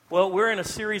Well, we're in a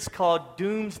series called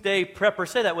Doomsday Preppers.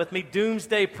 Say that with me,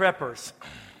 Doomsday Preppers.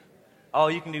 Oh,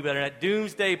 you can do better than that.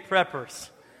 Doomsday Preppers.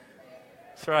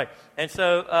 That's right. And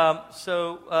so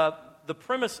the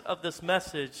premise of this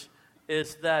message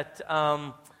is that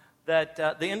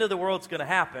the end of the world is going to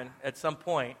happen at some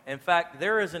point. In fact,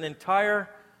 there is an entire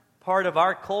part of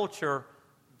our culture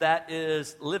that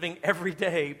is living every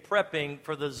day prepping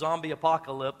for the zombie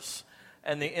apocalypse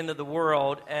and the end of the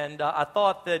world. And I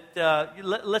thought that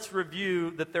let's review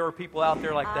that there are people out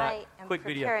there like that. I am Quick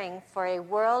video. preparing for a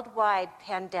worldwide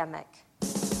pandemic.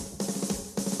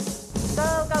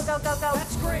 Go, go, go, go, go.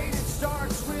 That's great. It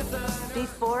starts with a...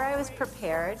 Before I was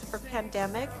prepared for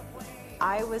pandemic,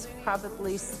 I was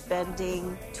probably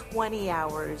spending 20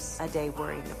 hours a day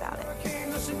worrying about it.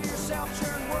 Listen to yourself,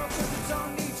 churn world with its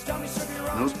own needs. Dummy, serve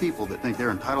your own. Those people that think they're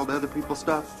entitled to other people's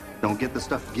stuff, don't get the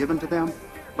stuff given to them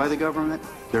by the government,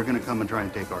 they're going to come and try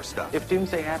and take our stuff. If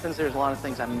Doomsday happens, there's a lot of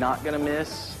things I'm not going to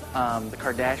miss. The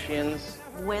Kardashians.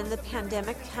 When the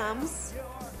pandemic comes,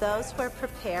 those who are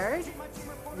prepared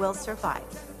will survive.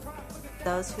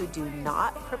 Those who do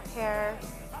not prepare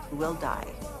will die.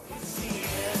 It's the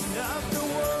end of the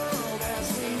world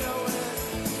as we know it.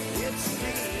 It's the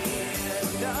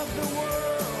end of the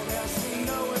world as we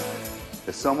know it.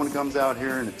 If someone comes out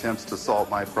here and attempts to assault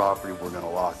my property, we're going to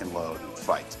lock and load and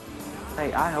fight.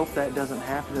 Hey, I hope that doesn't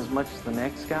happen as much as the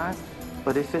next guy.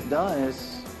 But if it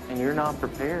does, and you're not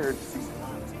prepared,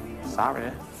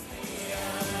 sorry.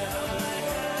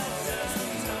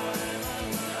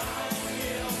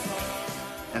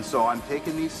 And so I'm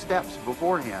taking these steps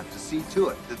beforehand to see to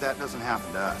it that that doesn't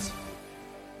happen to us.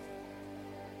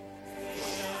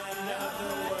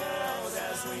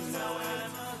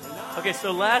 Okay,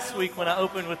 so last week when I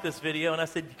opened with this video and I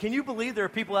said, can you believe there are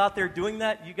people out there doing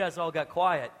that? You guys all got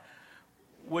quiet,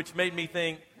 which made me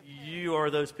think you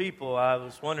are those people. I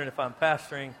was wondering if I'm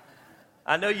pastoring.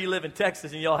 I know you live in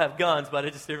Texas and y'all have guns, but I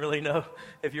just didn't really know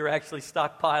if you're actually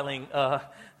stockpiling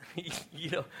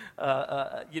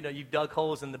you've dug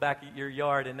holes in the back of your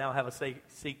yard and now have a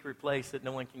secret place that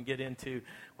no one can get into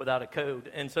without a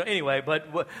code. And so anyway,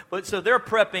 but so they're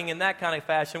prepping in that kind of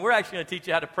fashion. We're actually going to teach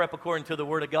you how to prep according to the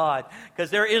Word of God,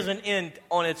 because there is an end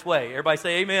on its way. Everybody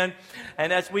say amen.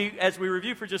 And as we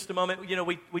review for just a moment,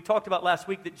 we talked about last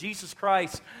week that Jesus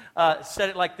Christ said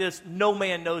it like this: no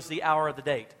man knows the hour or the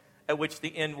date at which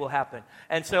the end will happen.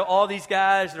 And so all these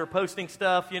guys that are posting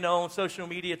stuff, on social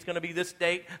media, it's going to be this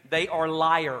date, they are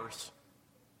liars.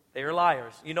 They are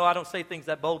liars. I don't say things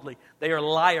that boldly. They are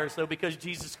liars, though, because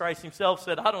Jesus Christ himself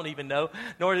said, I don't even know,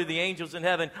 nor do the angels in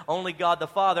heaven, only God the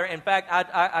Father. In fact,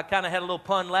 I kind of had a little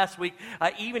pun last week.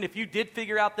 Even if you did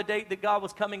figure out the date that God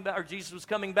was coming back, or Jesus was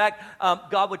coming back,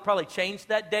 God would probably change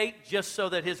that date just so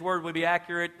that his word would be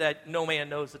accurate, that no man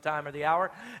knows the time or the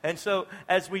hour. And so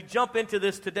as we jump into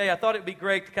this today, I thought it would be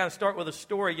great to kind of start with a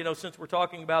story, since we're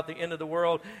talking about the end of the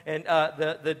world and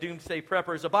the Doomsday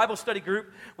Preppers. A Bible study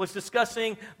group was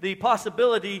discussing the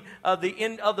possibility of the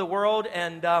end of the world,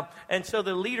 and so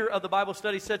the leader of the Bible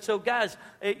study said, so guys,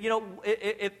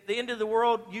 if the end of the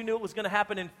world, you knew it was going to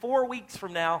happen in 4 weeks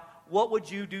from now, what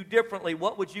would you do differently?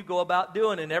 What would you go about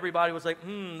doing? And everybody was like,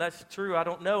 that's true, I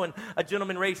don't know. And a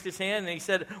gentleman raised his hand and he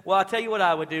said, well, I'll tell you what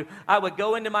I would do. I would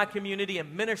go into my community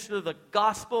and minister the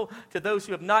gospel to those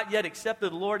who have not yet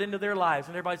accepted the Lord into their lives.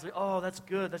 And everybody's like, oh, that's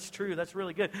good, that's true, that's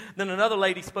really good. Then another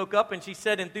lady spoke up and she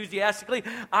said enthusiastically,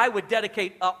 I would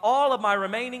dedicate all of my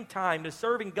remaining time to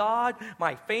serving God,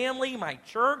 my family, my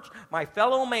church, my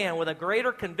fellow man with a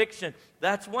greater conviction.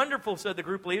 That's wonderful, said the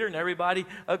group leader, and everybody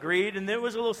agreed, and there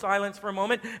was a little silence for a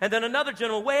moment. And then another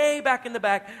gentleman way back in the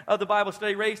back of the Bible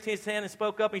study raised his hand and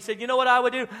spoke up. He said, you know what I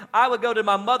would do? I would go to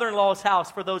my mother-in-law's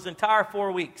house for those entire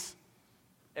 4 weeks.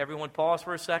 Everyone paused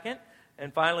for a second,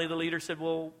 and finally the leader said,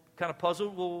 well, kind of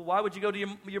puzzled, well, why would you go to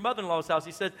your mother-in-law's house?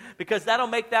 He said, because that'll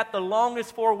make that the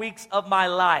longest 4 weeks of my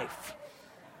life.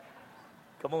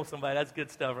 Come on, somebody, that's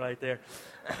good stuff right there.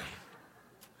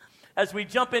 As we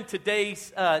jump in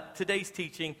today's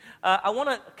teaching, I want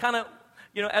to kind of,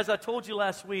 as I told you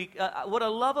last week, what I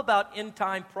love about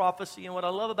end-time prophecy and what I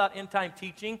love about end-time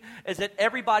teaching is that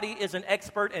everybody is an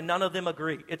expert and none of them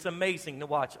agree. It's amazing to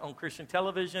watch on Christian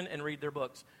television and read their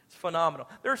books. It's phenomenal.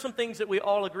 There are some things that we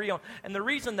all agree on. And the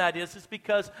reason that is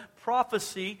because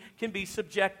prophecy can be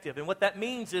subjective. And what that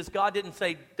means is God didn't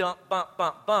say dump, bump,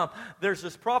 bump, bump. There's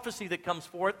this prophecy that comes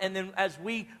forth. And then as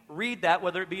we read that,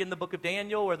 whether it be in the book of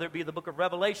Daniel or whether it be the book of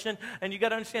Revelation, and you got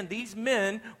to understand, these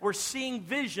men were seeing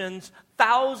visions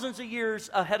thousands of years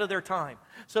ahead of their time.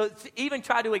 So even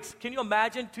can you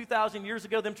imagine 2,000 years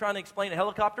ago them trying to explain a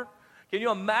helicopter? Can you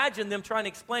imagine them trying to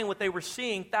explain what they were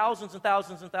seeing thousands and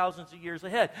thousands and thousands of years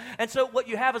ahead? And so what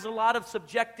you have is a lot of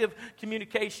subjective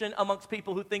communication amongst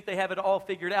people who think they have it all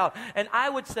figured out. And I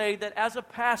would say that as a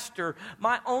pastor,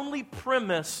 my only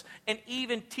premise in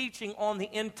even teaching on the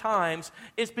end times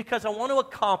is because I want to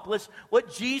accomplish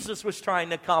what Jesus was trying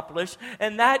to accomplish,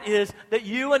 and that is that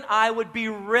you and I would be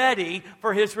ready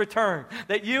for his return.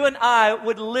 That you and I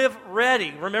would live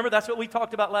ready. Remember, that's what we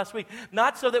talked about last week.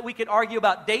 Not so that we could argue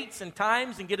about dates and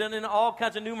times and get into all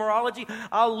kinds of numerology.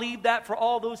 I'll leave that for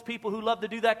all those people who love to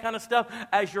do that kind of stuff.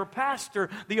 As your pastor,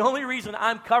 the only reason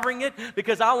I'm covering it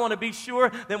because I want to be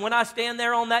sure that when I stand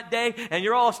there on that day and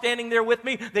you're all standing there with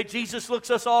me, that Jesus looks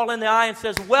us all in the eye and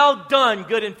says, "Well done,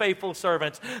 good and faithful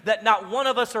servants." That not one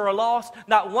of us are lost,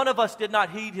 not one of us did not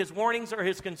heed his warnings or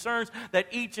his concerns, that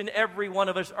each and every one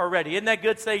of us are ready. Isn't that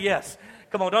good? Say yes.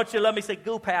 Come on, don't you let me say,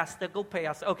 go past.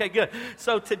 Okay, good.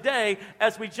 So today,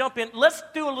 as we jump in, let's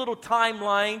do a little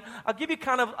timeline. I'll give you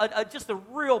kind of just a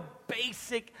real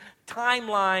basic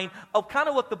timeline of kind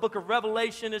of what the book of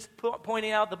Revelation is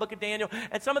pointing out, the book of Daniel,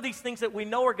 and some of these things that we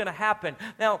know are going to happen.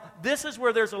 Now, this is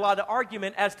where there's a lot of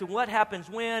argument as to what happens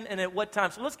when and at what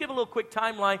time. So let's give a little quick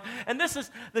timeline. And this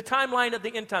is the timeline of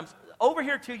the end times. Over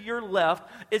here to your left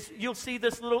is you'll see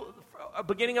this little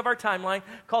beginning of our timeline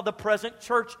called the present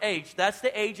church age. That's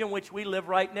the age in which we live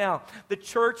right now. The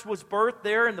church was birthed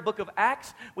there in the book of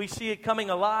Acts. We see it coming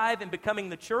alive and becoming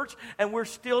the church, and we're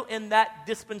still in that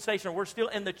dispensation. We're still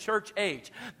in the church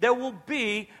age. There will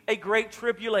be a great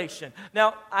tribulation.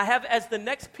 Now, I have as the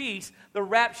next piece the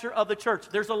rapture of the church.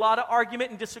 There's a lot of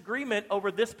argument and disagreement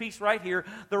over this piece right here,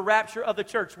 the rapture of the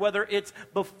church, whether it's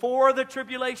before the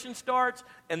tribulation starts,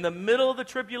 in the middle of the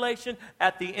tribulation,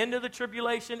 at the end of the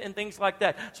tribulation, and things like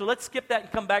that. So let's skip that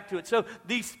and come back to it. So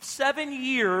these 7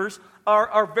 years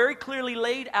are very clearly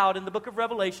laid out in the book of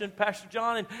Revelation. Pastor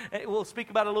John, and we'll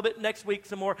speak about it a little bit next week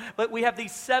some more. But we have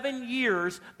these 7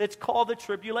 years that's called the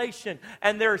tribulation.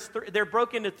 And they're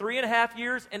broken into 3.5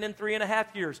 years and then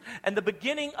 3.5 years. And the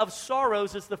beginning of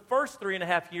sorrows is the first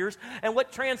 3.5 years. And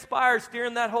what transpires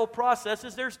during that whole process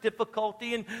is there's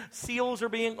difficulty, and seals are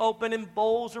being opened and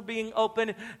bowls are being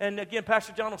opened. And again,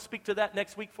 Pastor John will speak to that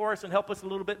next week for us and help us a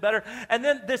little bit better. And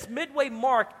then this midway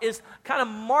mark is kind of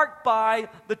marked by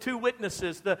the two witnesses.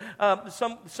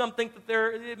 Some think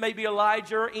that it may be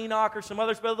Elijah or Enoch or some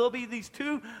others, but there'll be these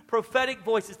two prophetic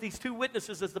voices, these two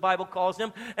witnesses as the Bible calls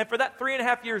them. And for that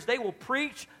 3.5 years, they will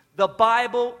preach the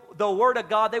Bible, the Word of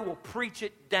God. They will preach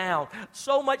it down.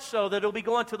 So much so that it'll be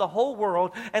going to the whole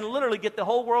world and literally get the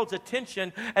whole world's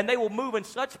attention, and they will move in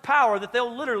such power that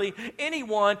they'll literally,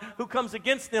 anyone who comes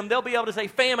against them, they'll be able to say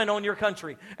famine on your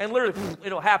country. And literally,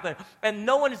 it'll happen. And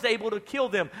no one is able to kill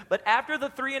them. But after the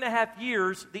 3.5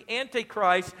 years, the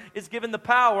Antichrist is given the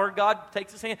power. God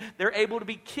takes his hand. They're able to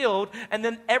be killed. And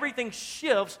then everything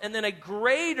shifts. And then the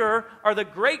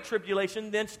Great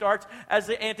Tribulation then starts as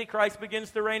the Antichrist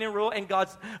begins to reign and rule, and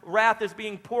God's wrath is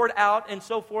being poured out, and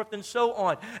so forth and so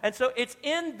on. And so it's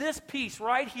in this piece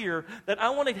right here that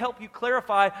I want to help you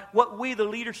clarify what we, the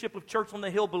leadership of Church on the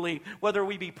Hill, believe. Whether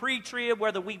we be pre-trib,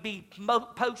 whether we be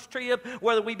post-trib,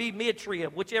 whether we be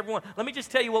mid-trib, whichever one. Let me just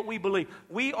tell you what we believe.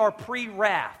 We are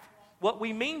pre-wrath. What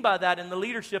we mean by that in the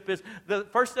leadership is the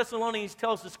 1 Thessalonians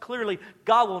tells us clearly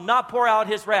God will not pour out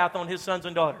his wrath on his sons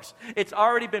and daughters. It's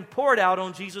already been poured out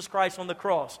on Jesus Christ on the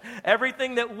cross.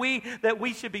 Everything that we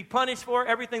should be punished for,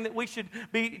 everything that we should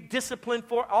be disciplined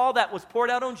for, all that was poured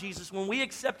out on Jesus. When we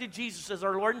accepted Jesus as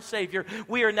our Lord and Savior,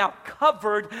 we are now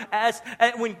covered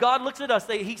and when God looks at us,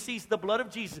 he sees the blood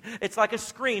of Jesus. It's like a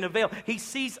screen, a veil. He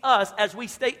sees us as we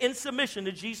stay in submission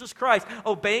to Jesus Christ,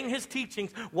 obeying his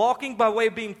teachings, walking by way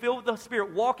of being filled with the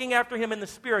Spirit, walking after him in the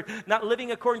Spirit, not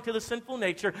living according to the sinful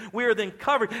nature. We are then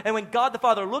covered. And when God the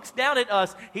Father looks down at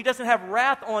us, he doesn't have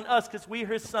wrath on us because we are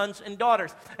his sons and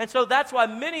daughters. And so that's why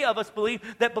many of us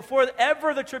believe that before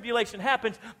ever the tribulation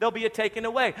happens, there'll be a taken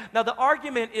away. Now the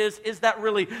argument is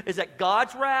that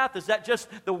God's wrath? Is that just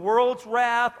the world's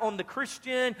wrath on the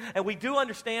Christian? And we do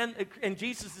understand in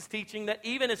Jesus' teaching that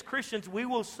even as Christians, we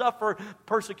will suffer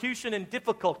persecution and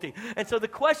difficulty. And so the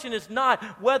question is not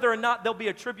whether or not there'll be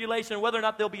a tribulation, whether or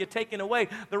not there'll be a taken away.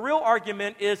 The real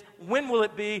argument is when will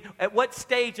it be, at what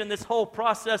stage in this whole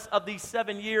process of these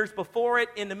 7 years, before it,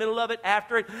 in the middle of it,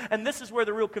 after it. And this is where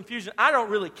the real confusion, I don't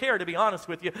really care, to be honest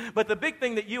with you, but the big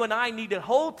thing that you and I need to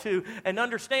hold to and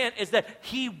understand is that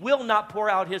he will not pour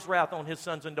out his wrath on his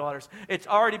sons and daughters. It's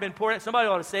already been poured out. Somebody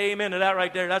ought to say amen to that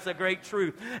right there. That's a great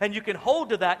truth. And you can hold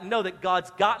to that and know that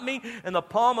God's got me in the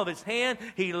palm of his hand.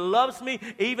 He loves me.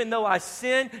 Even though I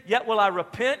sin, yet will I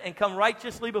repent and come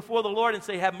righteously before before the Lord and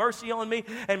say, have mercy on me,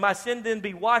 and my sin then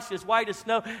be washed as white as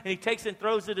snow, and he takes it and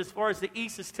throws it as far as the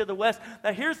east is to the west.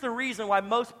 Now here's the reason why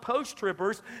most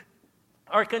post-tribbers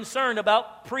are concerned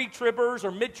about pre-tribbers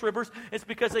or mid-tribbers. It's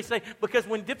because they say, because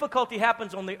when difficulty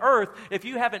happens on the earth, if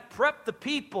you haven't prepped the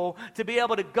people to be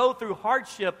able to go through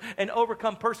hardship and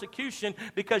overcome persecution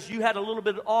because you had a little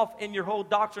bit off in your whole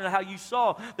doctrine of how you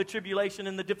saw the tribulation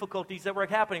and the difficulties that were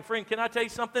happening. Friend, can I tell you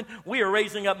something? We are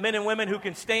raising up men and women who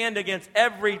can stand against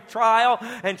every trial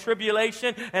and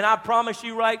tribulation, and I promise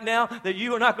you right now that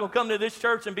you are not going to come to this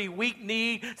church and be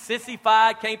weak-kneed,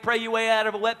 sissy-fied, can't pray your way out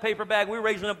of a wet paper bag. We're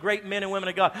raising up great men and women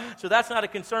of God. So that's not a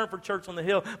concern for Church on the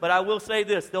Hill, but I will say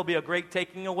this, there'll be a great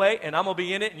taking away, and I'm going to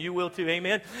be in it, and you will too,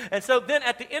 amen? And so then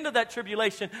at the end of that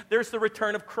tribulation, there's the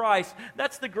return of Christ.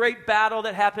 That's the great battle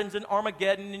that happens in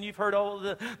Armageddon, and you've heard all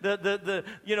of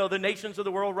the nations of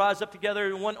the world rise up together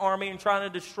in one army and trying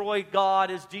to destroy God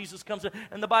as Jesus comes in.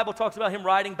 And the Bible talks about him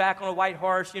riding back on a white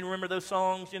horse. You remember those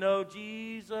songs,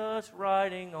 Jesus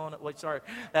riding on it. Wait, sorry,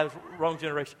 that was wrong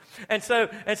generation. And so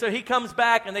he comes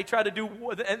back, and they try to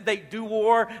do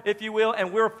war, if you will,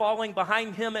 and we're falling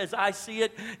behind him as I see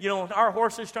it. Our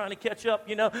horse is trying to catch up,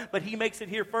 but he makes it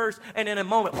here first, and in a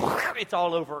moment, it's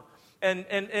all over. And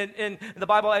the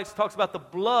Bible actually talks about the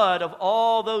blood of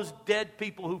all those dead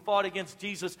people who fought against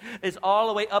Jesus is all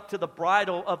the way up to the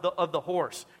bridle of the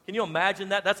horse. Can you imagine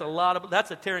that? That's a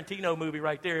Tarantino movie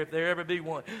right there, if there ever be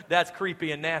one. That's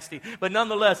creepy and nasty. But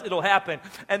nonetheless, it'll happen.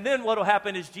 And then what will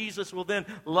happen is Jesus will then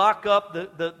lock up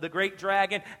the great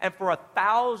dragon, and for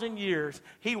 1,000 years,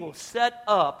 he will set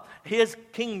up his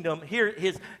kingdom,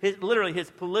 his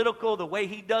political, the way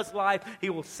he does life, he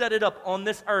will set it up on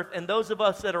this earth, and those of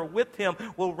us that are with him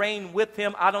will reign with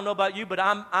him. I don't know about you, but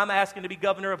I'm asking to be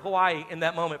governor of Hawaii in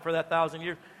that moment for that 1,000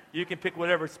 years. You can pick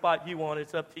whatever spot you want.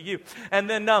 It's up to you. And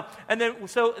then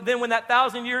when that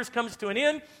 1,000 years comes to an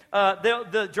end,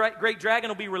 the great dragon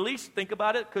will be released. Think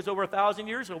about it, because over 1,000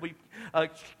 years, there will be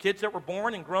kids that were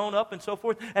born and grown up and so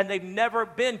forth, and they've never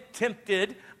been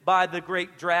tempted by the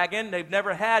great dragon. They've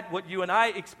never had what you and I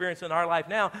experience in our life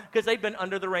now, because they've been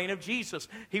under the reign of Jesus.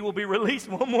 He will be released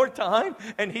one more time,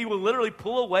 and he will literally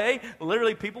pull away.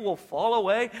 Literally, people will fall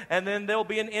away, and then there'll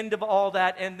be an end of all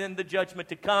that, and then the judgment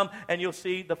to come, and you'll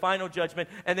see the final judgment,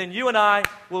 and then you and I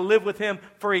will live with him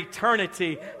for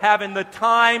eternity, having the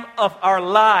time of our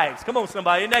lives. Come on,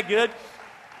 somebody, isn't that good?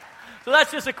 So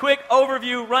that's just a quick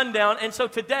overview rundown. And so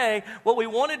today, what we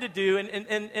wanted to do,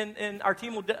 and our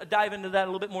team will dive into that a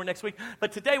little bit more next week,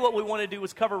 but today what we want to do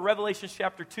is cover Revelation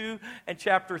chapter 2 and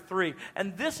chapter 3.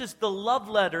 And this is the love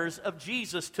letters of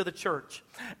Jesus to the church.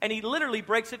 And he literally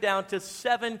breaks it down to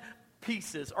 7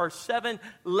 pieces, or 7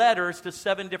 letters to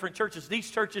 7 different churches. These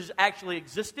churches actually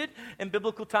existed in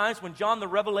biblical times. When John the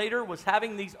Revelator was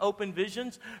having these open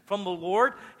visions from the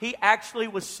Lord, he actually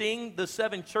was seeing the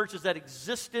 7 churches that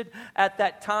existed at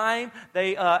that time.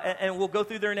 And we'll go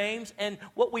through their names. And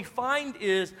what we find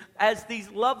is, as these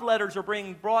love letters are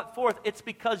being brought forth, it's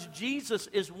because Jesus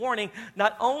is warning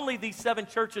not only these 7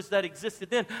 churches that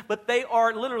existed then, but they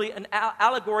are literally an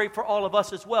allegory for all of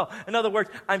us as well. In other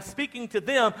words, I'm speaking to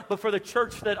them, but for the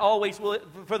church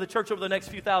for the church over the next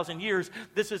few thousand years,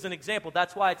 this is an example.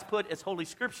 That's why it's put as Holy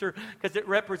Scripture, because it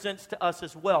represents to us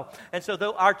as well. And so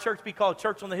though our church be called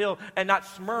Church on the Hill and not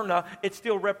Smyrna, it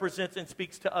still represents and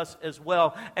speaks to us as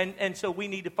well. And so we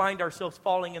need to find ourselves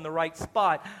falling in the right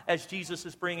spot as Jesus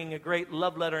is bringing a great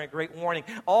love letter and a great warning.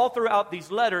 All throughout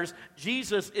these letters,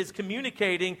 Jesus is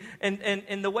communicating,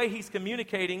 and the way he's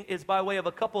communicating is by way of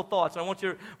a couple of thoughts. I want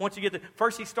you to get the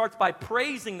first. He starts by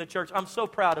praising the church. I'm so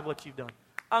proud of what you've done.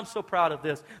 I'm so proud of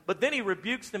this. But then he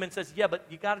rebukes them and says, yeah, but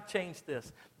you got to change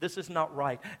this. This is not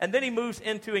right. And then he moves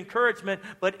into encouragement.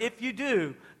 But if you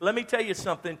do, let me tell you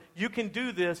something. You can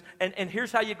do this, and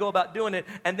here's how you go about doing it.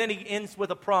 And then he ends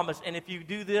with a promise. And if you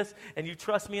do this and you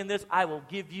trust me in this, I will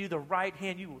give you the right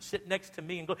hand. You will sit next to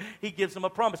me and go. He gives them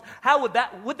a promise. How would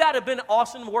that have been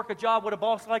awesome to work a job with a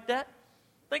boss like that?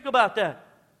 Think about that.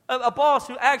 A boss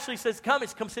who actually says, come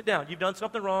sit down. You've done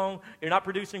something wrong. You're not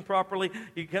producing properly.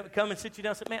 You come and sit you down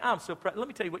and say, man, I'm so proud. Let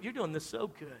me tell you what, you're doing this so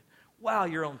good. Wow,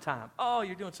 you're on time. Oh,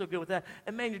 you're doing so good with that.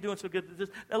 And man, you're doing so good with this.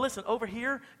 Now listen, over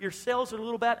here, your sales are a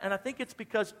little bad, and I think it's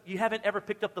because you haven't ever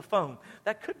picked up the phone.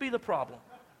 That could be the problem.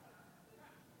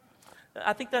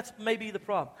 I think that's maybe the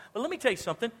problem. But let me tell you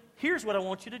something. Here's what I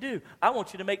want you to do. I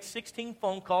want you to make 16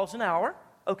 phone calls an hour.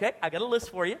 Okay, I got a list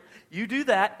for you. You do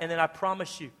that, and then I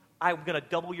promise you, I'm going to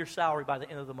double your salary by the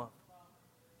end of the month.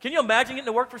 Can you imagine getting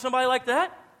to work for somebody like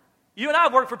that? You and I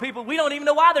have worked for people, we don't even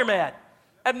know why they're mad.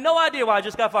 I have no idea why I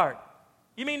just got fired.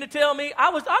 You mean to tell me I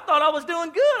thought I was doing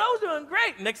good. I was doing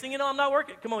great. Next thing you know, I'm not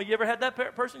working. Come on, you ever had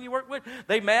that person you work with?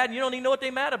 They mad, and you don't even know what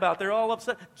they mad about. They're all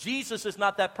upset. Jesus is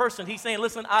not that person. He's saying,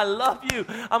 listen, I love you.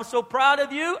 I'm so proud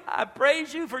of you. I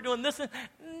praise you for doing this.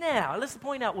 Now, let's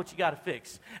point out what you got to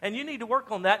fix. And you need to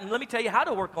work on that. And let me tell you how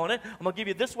to work on it. I'm going to give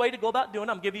you this way to go about doing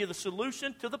it. I'm going to give you the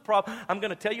solution to the problem. I'm going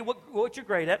to tell you what you're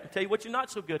great at and tell you what you're not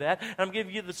so good at. And I'm going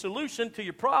to give you the solution to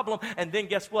your problem. And then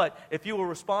guess what? If you will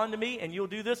respond to me and you'll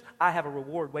do this, I have a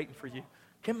reward waiting for you.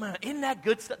 Come on, isn't that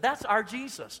good stuff? That's our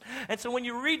Jesus. And so when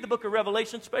you read the book of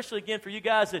Revelation, especially again for you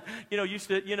guys that, used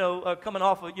to, coming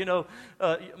off of,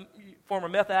 former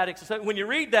meth addicts. So when you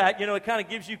read that, it kind of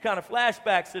gives you kind of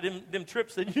flashbacks to them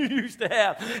trips that you used to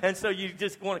have. And so you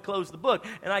just want to close the book.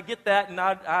 And I get that, and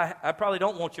I probably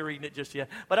don't want you reading it just yet.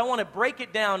 But I want to break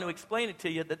it down to explain it to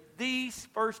you that these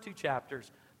first 2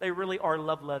 chapters, they really are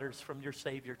love letters from your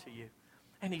Savior to you.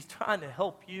 And he's trying to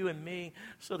help you and me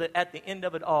so that at the end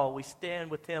of it all, we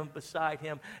stand with him, beside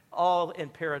him, all in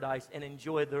paradise and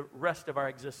enjoy the rest of our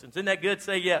existence. Isn't that good?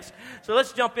 Say yes. So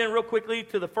let's jump in real quickly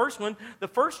to the first one. The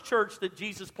first church that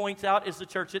Jesus points out is the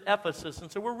church at Ephesus.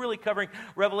 And so we're really covering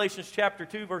Revelation chapter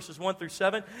 2, verses 1 through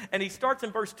 7. And he starts in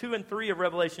verse 2 and 3 of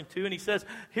Revelation 2. And he says,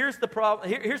 here's the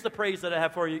praise that I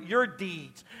have for you. Your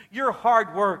deeds, your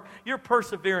hard work, your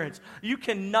perseverance. You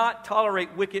cannot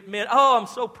tolerate wicked men. Oh, I'm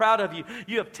so proud of you.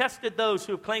 You have tested those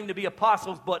who have claimed to be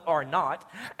apostles but are not,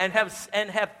 and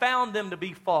have found them to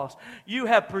be false. You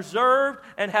have preserved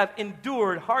and have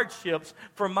endured hardships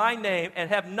for my name and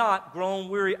have not grown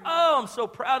weary. Oh, I'm so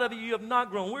proud of you. You have not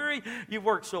grown weary. You've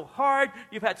worked so hard.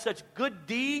 You've had such good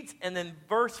deeds. And then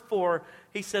verse 4,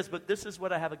 he says, but this is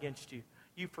what I have against you.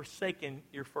 You've forsaken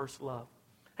your first love.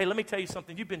 Hey, let me tell you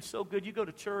something. You've been so good. You go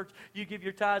to church. You give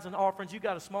your tithes and offerings. You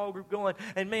got a small group going.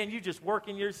 And, man, you're just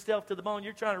working yourself to the bone.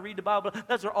 You're trying to read the Bible.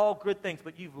 Those are all good things,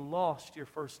 but you've lost your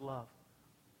first love.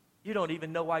 You don't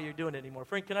even know why you're doing it anymore.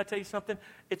 Friend, can I tell you something?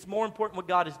 It's more important what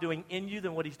God is doing in you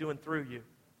than what he's doing through you.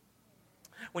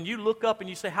 When you look up and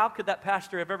you say, how could that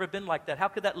pastor have ever been like that? How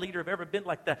could that leader have ever been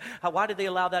like that? Why did they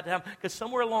allow that to happen? Because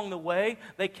somewhere along the way,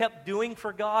 they kept doing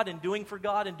for God and doing for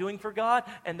God and doing for God,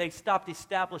 and they stopped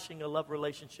establishing a love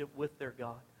relationship with their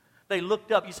God. They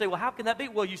looked up. You say, well, how can that be?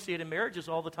 Well, you see it in marriages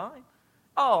all the time.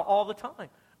 Oh, all the time.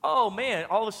 Oh, man,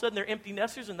 all of a sudden they're empty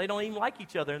nesters and they don't even like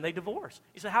each other and they divorce.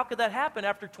 You say, how could that happen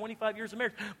after 25 years of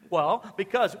marriage? Well,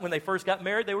 because when they first got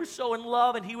married, they were so in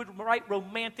love, and he would write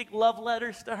romantic love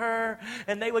letters to her,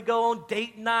 and they would go on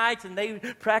date nights, and they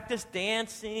would practice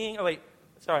dancing. Oh, wait,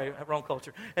 sorry, wrong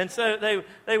culture. And so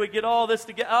they would get all this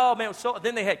together. Oh, man,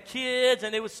 then they had kids,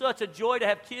 and it was such a joy to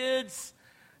have kids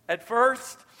at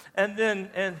first. And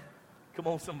come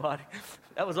on, somebody.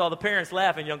 That was all the parents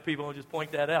laughing, young people. I'll just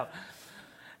point that out.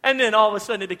 And then all of a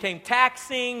sudden it became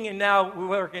taxing, and now we're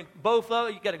working both of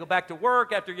you. You got to go back to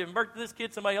work after giving birth to this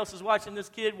kid. Somebody else is watching this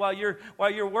kid while you're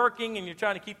working, and you're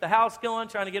trying to keep the house going,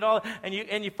 trying to get all. And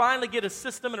you finally get a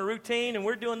system and a routine, and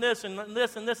we're doing this and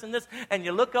this and this and this. And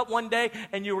you look up one day,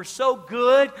 and you were so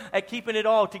good at keeping it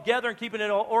all together and keeping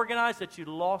it all organized that you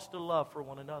lost a love for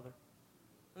one another.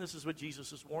 And this is what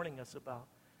Jesus is warning us about.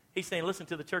 He's saying, listen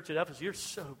to the church at Ephesus. You're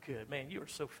so good, man. You are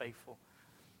so faithful.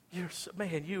 You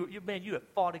have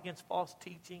fought against false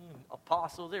teaching and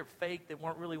apostles. They're fake. They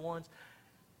weren't really ones.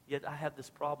 Yet I have this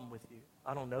problem with you.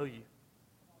 I don't know you.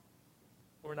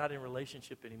 We're not in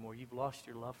relationship anymore. You've lost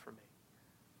your love for me.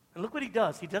 And look what he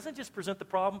does. He doesn't just present the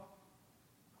problem.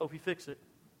 Hope you fix it.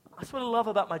 That's what I love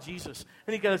about my Jesus.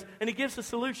 And he goes, and he gives the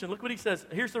solution. Look what he says.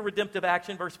 Here's the redemptive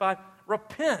action, verse 5.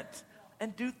 Repent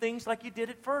and do things like you did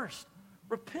at first.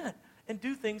 Repent and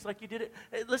do things like you did it.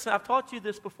 Listen, I've taught you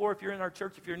this before if you're in our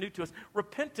church, if you're new to us.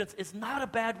 Repentance is not a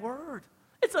bad word.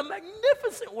 It's a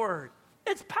magnificent word.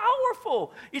 It's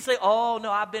powerful. You say, oh, no,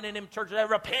 I've been in them churches that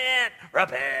repent.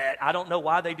 I don't know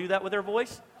why they do that with their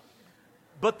voice.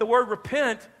 But the word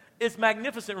repent is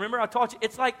magnificent. Remember, I taught you,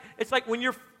 it's like when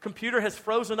your computer has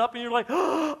frozen up and you're like,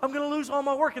 oh, I'm going to lose all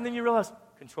my work. And then you realize,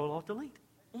 Control-Alt-Delete.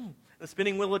 The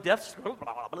spinning wheel of death, and all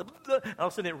of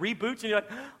a sudden it reboots and you're like,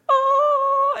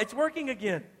 oh, it's working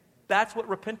again. That's what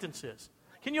repentance is.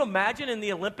 Can you imagine in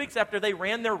the Olympics after they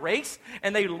ran their race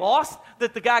and they lost,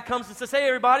 that the guy comes and says, hey,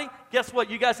 everybody, guess what?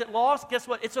 You guys that lost, guess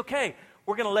what? It's okay.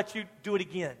 We're going to let you do it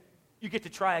again. You get to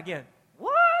try again.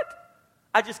 What?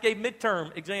 I just gave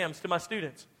midterm exams to my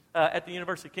students at the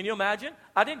university. Can you imagine?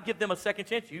 I didn't give them a second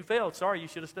chance. You failed. Sorry, you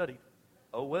should have studied.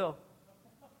 Oh, well.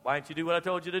 Why didn't you do what I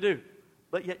told you to do?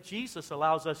 But yet Jesus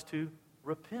allows us to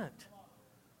repent,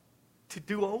 to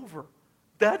do over.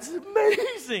 That's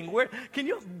amazing.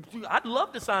 I'd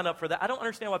love to sign up for that. I don't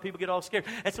understand why people get all scared.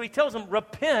 And so he tells them,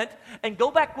 repent and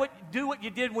go back, do what you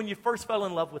did when you first fell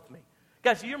in love with me.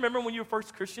 Guys, do you remember when you were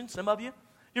first Christian, some of you?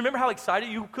 You remember how excited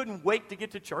you couldn't wait to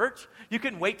get to church? You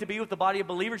couldn't wait to be with the body of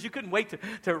believers. You couldn't wait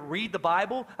to read the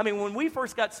Bible. I mean, when we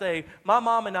first got saved, my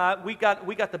mom and I, we got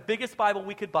the biggest Bible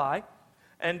we could buy.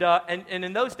 And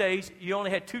in those days, you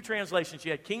only had two translations.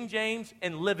 You had King James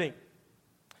and Living.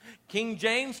 King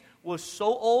James was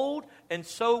so old and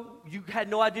so you had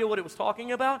no idea what it was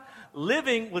talking about.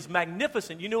 Living was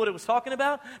magnificent. You knew what it was talking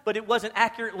about, but it wasn't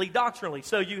accurately doctrinally.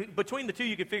 So between the two,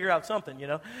 you could figure out something, you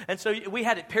know. And so we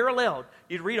had it paralleled.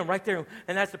 You'd read them right there.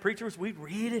 And as the preachers, we'd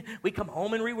read it. We'd come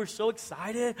home and read. We're so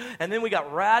excited. And then we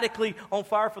got radically on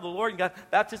fire for the Lord and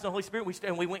got baptized in the Holy Spirit.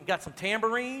 We went and got some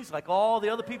tambourines like all the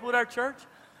other people at our church.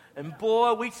 And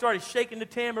boy, we started shaking the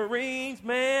tambourines,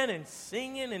 man, and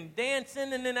singing and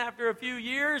dancing. And then after a few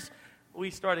years, we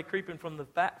started creeping from the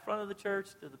front of the church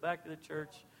to the back of the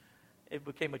church. It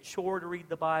became a chore to read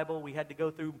the Bible. We had to go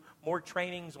through more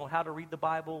trainings on how to read the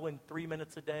Bible in 3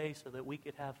 minutes a day so that we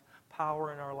could have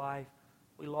power in our life.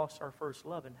 We lost our first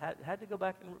love and had to go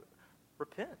back and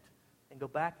repent and go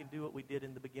back and do what we did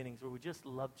in the beginnings where we just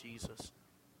loved Jesus.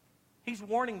 He's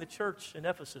warning the church in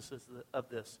Ephesus of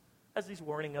this, as he's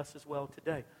warning us as well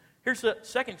today. Here's the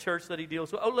second church that he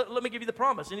deals with. Let me give you the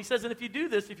promise. And he says, and if you do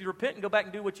this, if you repent and go back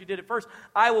and do what you did at first,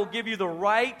 I will give you the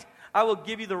right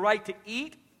to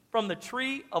eat from the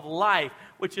tree of life,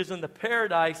 which is in the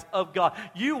paradise of God.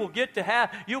 You'll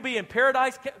be in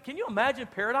paradise. Can you imagine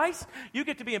paradise? You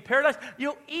get to be in paradise.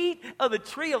 You'll eat of the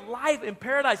tree of life in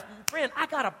paradise. Friend, I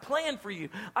got a plan for you.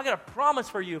 I got a promise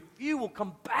for you. If you will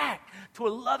come back to a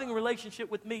loving relationship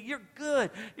with me, you're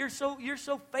good. You're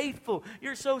so faithful.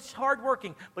 You're so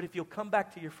hardworking. But if you'll come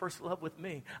back to your first love with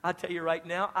me, I tell you right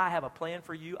now, I have a plan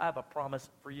for you. I have a promise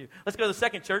for you. Let's go to the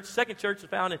second church. The second church is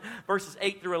found in verses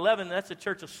 8 through 11. That's the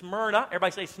church of Smyrna.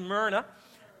 Everybody say Smyrna.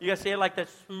 You guys say it like that,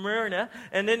 Smyrna.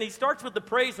 And then he starts with the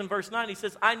praise in verse 9. He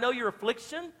says, I know your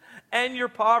affliction and your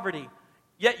poverty,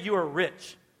 yet you are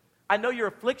rich. I know your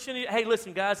affliction. Hey,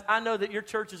 listen, guys, I know that your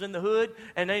church is in the hood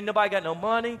and ain't nobody got no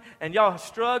money and y'all are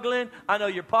struggling. I know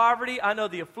your poverty. I know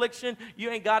the affliction.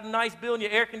 You ain't got a nice building.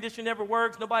 Your air conditioner never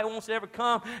works. Nobody wants to ever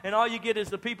come. And all you get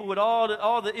is the people with all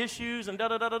the issues and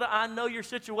da-da-da-da-da. I know your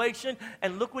situation.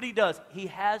 And look what he does. He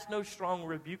has no strong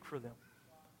rebuke for them.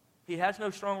 He has no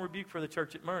strong rebuke for the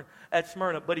church at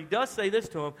Smyrna. But he does say this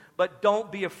to them, but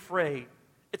don't be afraid.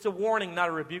 It's a warning, not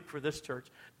a rebuke for this church.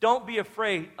 Don't be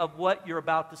afraid of what you're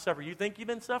about to suffer. You think you've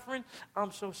been suffering?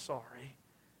 I'm so sorry,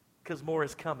 because more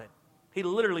is coming. He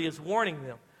literally is warning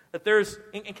them that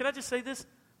and can I just say this?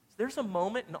 There's a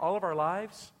moment in all of our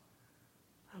lives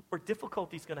where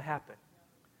difficulty is going to happen.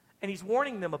 And he's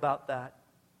warning them about that.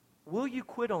 Will you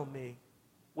quit on me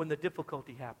when the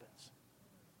difficulty happens?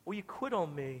 Will you quit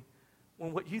on me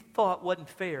when what you thought wasn't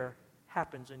fair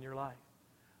happens in your life?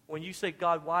 When you say,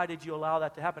 God, why did you allow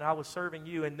that to happen? I was serving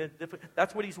you. And then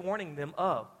that's what he's warning them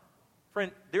of.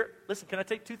 Friend, listen, can I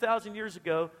take 2,000 years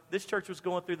ago, this church was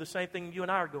going through the same thing you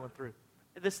and I are going through.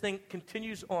 This thing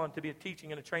continues on to be a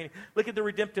teaching and a training. Look at the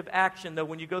redemptive action, though,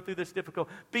 when you go through this difficult.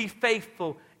 Be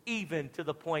faithful even to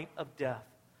the point of death.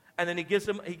 And then he gives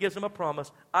them a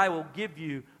promise. I will give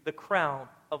you the crown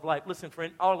of life. Listen,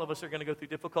 friend, all of us are going to go through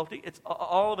difficulty. It's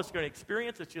all of us are going to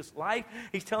experience. It's just life.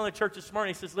 He's telling the church this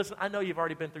morning, he says, listen, I know you've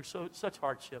already been through such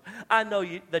hardship. I know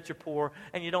that you're poor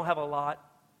and you don't have a lot.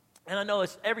 And I know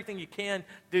it's everything you can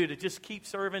do to just keep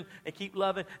serving and keep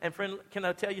loving. And friend, can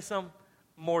I tell you something?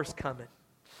 More's coming.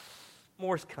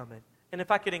 More's coming. And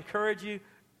if I could encourage you,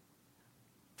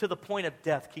 to the point of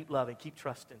death, keep loving, keep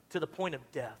trusting. To the point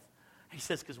of death. He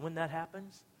says, because when that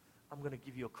happens, I'm going to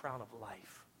give you a crown of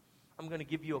life. I'm going to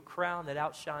give you a crown that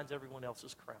outshines everyone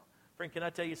else's crown. Friend, can I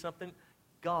tell you something?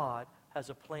 God has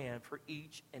a plan for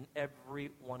each and every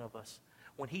one of us.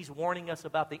 When he's warning us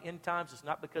about the end times, it's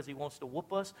not because he wants to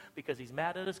whoop us, because he's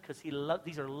mad at us, because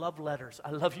these are love letters.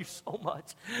 I love you so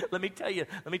much. Let me tell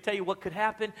you what could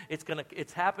happen.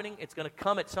 It's happening. It's going to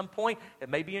come at some point. It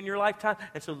may be in your lifetime.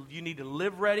 And so you need to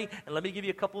live ready. And let me give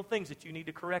you a couple of things that you need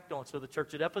to correct on. So the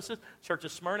church at Ephesus, church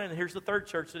of Smyrna, and here's the third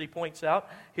church that he points out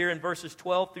here in verses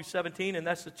 12 through 17, and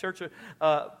that's the church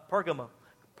of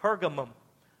Pergamum.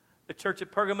 The church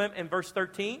at Pergamum in verse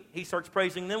 13, he starts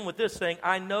praising them with this, saying,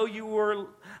 I know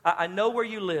where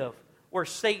you live, where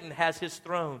Satan has his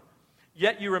throne.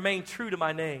 Yet you remain true to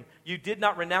my name. You did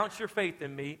not renounce your faith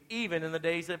in me, even in the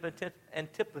days of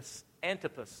Antipas,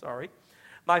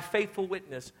 my faithful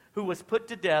witness, who was put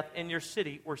to death in your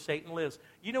city where Satan lives.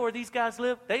 You know where these guys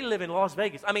live? They live in Las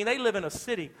Vegas. I mean, they live in a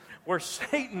city where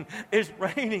Satan is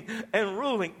reigning and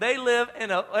ruling. They live in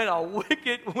a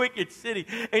wicked, wicked city.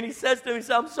 And he says to me,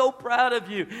 I'm so proud of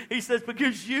you. He says,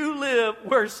 because you live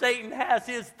where Satan has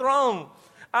his throne.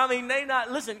 I mean,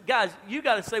 listen, guys, you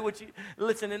got to say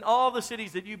listen, in all the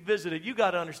cities that you visited, you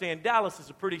got to understand Dallas is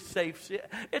a pretty safe,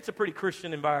 it's a pretty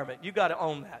Christian environment. You got to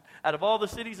own that. Out of all the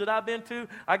cities that I've been to,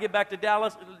 I get back to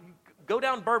Dallas, go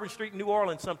down Bourbon Street in New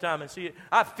Orleans sometime and see it.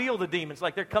 I feel the demons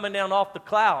like they're coming down off the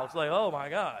clouds. Like, oh my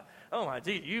God. Oh my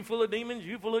gee, you full of demons?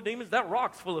 You full of demons? That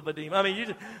rock's full of a demon. I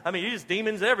mean, you just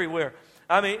demons everywhere.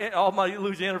 I mean, all my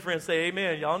Louisiana friends say,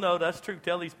 amen. Y'all know that's true.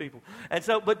 Tell these people. And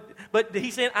so, but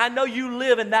he's saying, I know you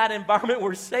live in that environment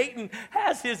where Satan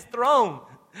has his throne.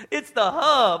 It's the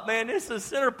hub, man. It's the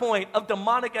center point of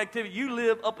demonic activity. You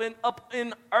live up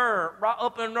in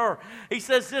Ur. He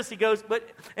says this. He goes,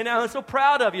 and I'm so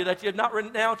proud of you that you have not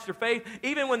renounced your faith.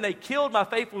 Even when they killed my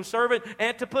faithful servant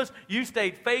Antipas, you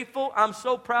stayed faithful. I'm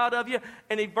so proud of you.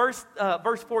 And in verse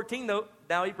 14, though,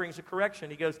 now he brings a correction.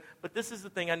 He goes, but this is the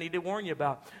thing I need to warn you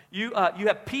about. You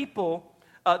have people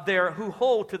there who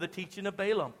hold to the teaching of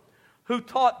Balaam, who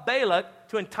taught Balak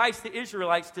to entice the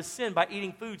Israelites to sin by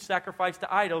eating food sacrificed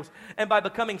to idols and by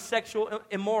becoming sexual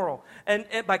immoral and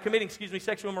by committing,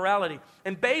 sexual immorality.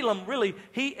 And Balaam really,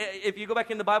 if you go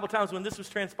back in the Bible times when this was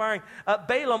transpiring,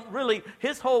 Balaam really,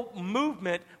 his whole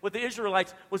movement with the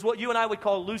Israelites was what you and I would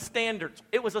call loose standards.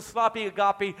 It was a sloppy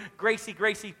agape,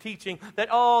 gracie teaching that,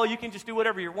 oh, you can just do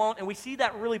whatever you want. And we see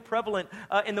that really prevalent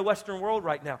in the Western world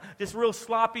right now. Just real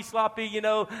sloppy,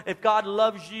 if God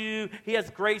loves you, he has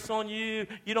grace on you,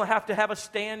 you don't have to have a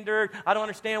standard. I don't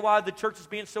understand why the church is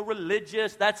being so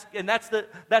religious. That's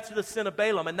the sin of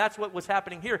Balaam, and that's what was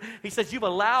happening here. He says you've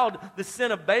allowed the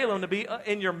sin of Balaam to be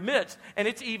in your midst, and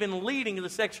it's even leading to the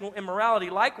sexual immorality.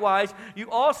 Likewise,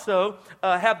 you also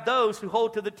have those who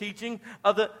hold to the teaching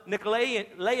of the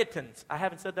Nicolaitans. I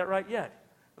haven't said that right yet.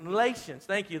 Nicolaitans,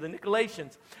 thank you, the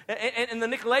Nicolaitans. And the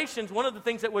Nicolaitans, one of the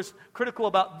things that was critical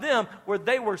about them were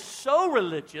they were so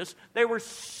religious, they were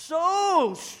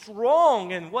so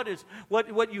strong in what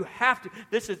you have to,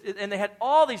 and they had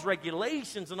all these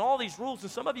regulations and all these rules,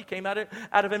 and some of you came out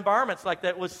of environments like that.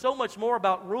 It was so much more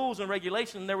about rules and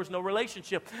regulation, and there was no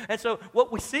relationship. And so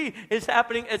what we see is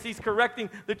happening as he's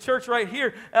correcting the church right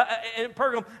here in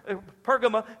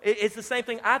Pergamum, it's the same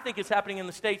thing I think is happening in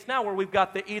the States now, where we've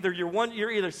got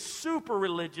you're either super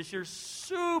religious, you're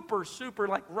super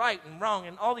like right and wrong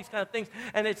and all these kind of things,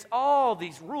 and it's all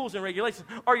these rules and regulations,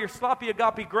 or your sloppy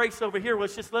agape grace over here,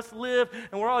 let's live,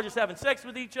 and we're all just having sex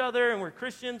with each other, and we're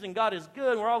Christians, and God is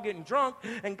good, and we're all getting drunk,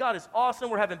 and God is awesome,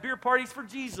 we're having beer parties for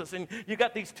Jesus, and you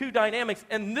got these two dynamics,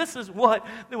 and this is what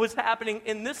was happening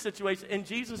in this situation, and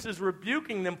Jesus is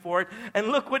rebuking them for it, and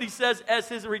look what he says as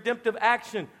his redemptive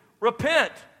action: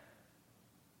 repent.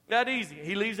 That easy.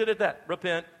 He leaves it at that.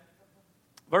 Repent.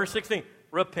 Verse 16,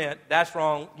 repent. That's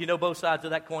wrong. You know both sides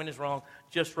of that coin is wrong.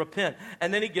 Just repent.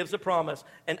 And then he gives a promise.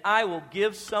 And I will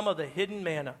give some of the hidden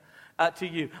manna to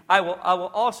you. I will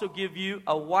also give you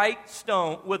a white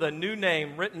stone with a new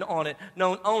name written on it,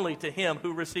 known only to him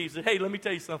who receives it. Hey, let me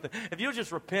tell you something. If you'll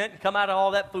just repent and come out of all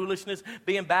that foolishness,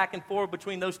 being back and forth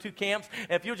between those two camps,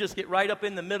 and if you'll just get right up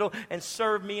in the middle and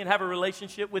serve me and have a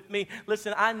relationship with me,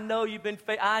 listen, I know you've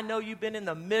been in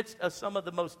the midst of some of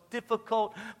the most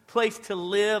difficult place to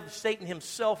live. Satan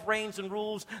himself reigns and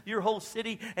rules your whole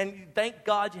city, and thank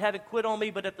God you haven't quit on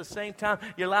me, but at the same time,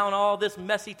 you're allowing all this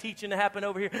messy teaching to happen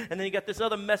over here, and then you got this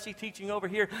other messy teaching over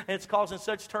here, and it's causing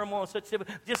such turmoil and such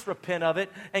difficulty. Just repent of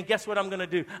it, and guess what I'm going to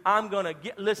do? I'm going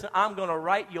to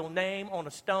write your name on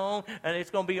a stone, and it's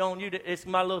going to be on you. It's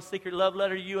my little secret love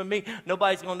letter to you and me.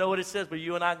 Nobody's going to know what it says, but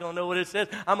you and I are going to know what it says.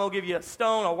 I'm going to give you a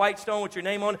stone, a white stone with your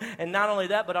name on it, and not only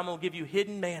that, but I'm going to give you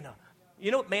hidden manna.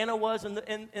 You know what manna was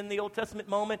in the Old Testament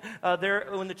moment there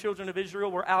when the children of Israel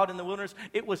were out in the wilderness?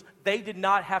 It was they did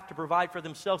not have to provide for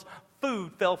themselves.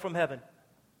 Food fell from heaven.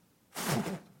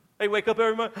 Hey, wake up,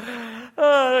 everyone.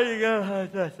 Oh, there you go.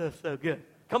 That's so good.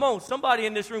 Come on, somebody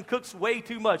in this room cooks way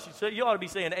too much. So you ought to be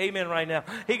saying amen right now.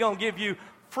 He's going to give you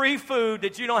free food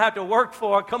that you don't have to work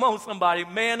for. Come on, somebody.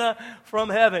 Manna from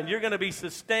heaven. You're going to be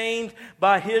sustained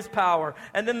by his power.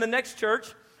 And then the next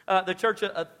church, the church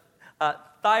of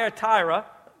Thyatira,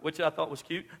 which I thought was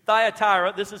cute.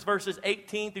 Thyatira, this is verses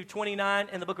 18 through 29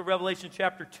 in the book of Revelation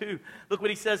chapter 2. Look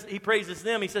what he says. He praises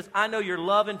them. He says, I know your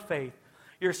love and faith,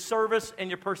 your service and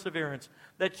your perseverance,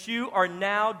 that you are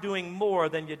now doing more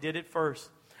than you did at first.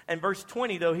 And verse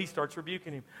 20, though, he starts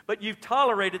rebuking him. But you've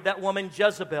tolerated that woman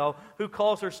Jezebel, who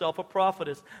calls herself a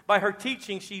prophetess. By her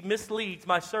teaching, she misleads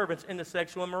my servants into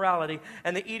sexual immorality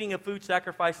and the eating of food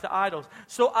sacrificed to idols.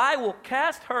 So I will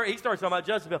cast her, he starts talking about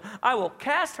Jezebel, I will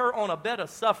cast her on a bed of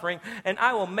suffering, and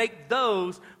I will make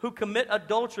those who commit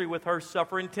adultery with her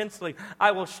suffer intensely.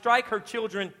 I will strike her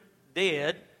children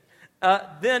dead,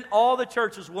 Then all the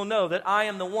churches will know that I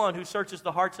am the one who searches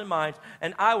the hearts and minds,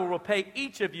 and I will repay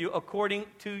each of you according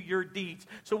to your deeds.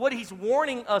 So what he's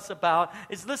warning us about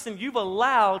is, listen, you've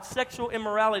allowed sexual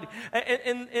immorality.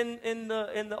 In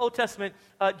the Old Testament,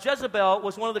 Jezebel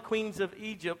was one of the queens of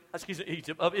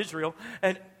of Israel,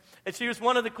 and she was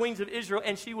one of the queens of Israel,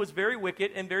 and she was very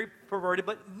wicked and very perverted.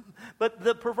 But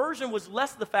the perversion was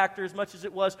less the factor as much as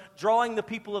it was drawing the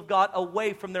people of God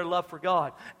away from their love for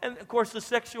God. And, of course, the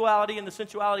sexuality and the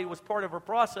sensuality was part of her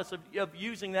process of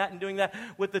using that and doing that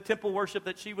with the temple worship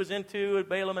that she was into, and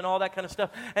Balaam and all that kind of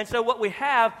stuff. And so what we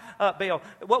have,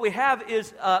 what we have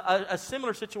is a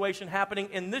similar situation happening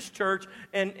in this church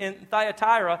in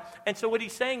Thyatira. And so what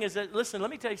he's saying is that, listen, let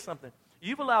me tell you something.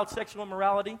 You've allowed sexual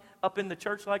immorality up in the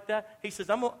church like that. He says,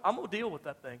 I'm going to deal with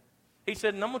that thing. He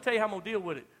said, and I'm going to tell you how I'm going to deal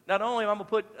with it. Not only am I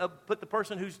going to put the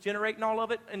person who's generating all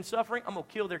of it in suffering, I'm going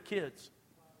to kill their kids.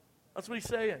 That's what he's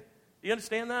saying. Do you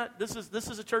understand that? This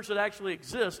is a church that actually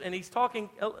exists, and he's talking,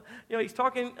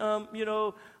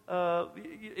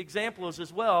 examples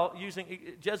as well,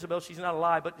 using Jezebel. She's not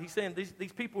alive, but he's saying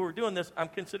these people who are doing this, I'm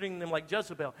considering them like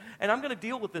Jezebel. And I'm going to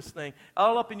deal with this thing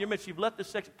all up in your midst. You've let this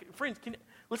sex. Friends,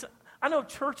 listen, I know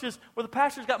churches where the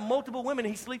pastor's got multiple women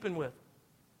he's sleeping with.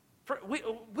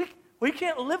 We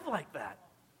can't live like that.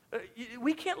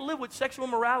 We can't live with sexual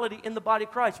immorality in the body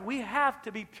of Christ. We have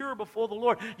to be pure before the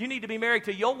Lord. You need to be married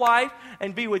to your wife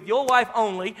and be with your wife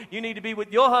only. You need to be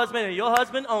with your husband and your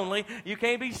husband only. You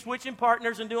can't be switching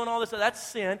partners and doing all this. That's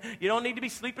sin. You don't need to be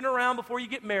sleeping around before you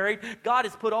get married. God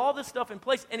has put all this stuff in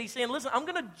place, and he's saying, listen, I'm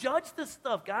going to judge this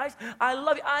stuff, guys. I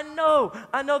love you. I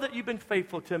know that you've been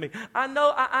faithful to me. I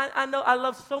know I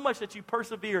love so much that you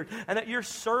persevered and that you're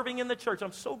serving in the church.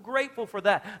 I'm so grateful for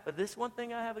that. But this one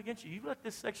thing I have against you, you let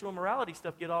this sexual immorality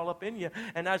stuff get all up in you,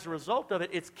 and as a result of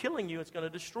it, it's killing you. It's going to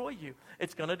destroy you.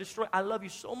 It's going to destroy. I love you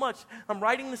so much. I'm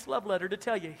writing this love letter to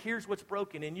tell you, here's what's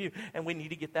broken in you, and we need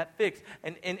to get that fixed.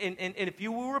 And if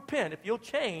you will repent, if you'll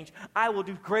change, I will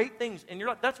do great things in your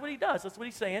life. That's what he does. That's what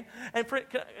he's saying. And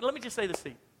let me just say this to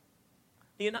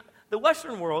you. The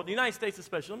Western world, the United States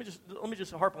especially, let me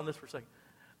just harp on this for a second.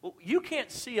 Well, you can't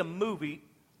see a movie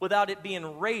without it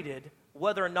being rated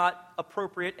whether or not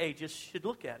appropriate ages should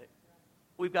look at it.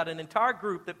 We've got an entire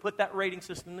group that put that rating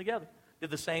system together. Did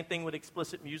the same thing with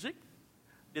explicit music.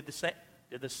 Did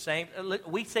the same.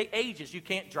 We say ages. You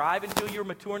can't drive until you're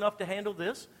mature enough to handle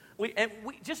this. We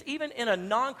just even in a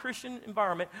non-Christian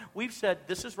environment, we've said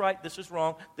this is right, this is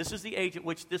wrong, this is the age at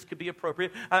which this could be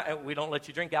appropriate. We don't let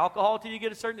you drink alcohol till you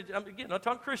get a certain. I'm not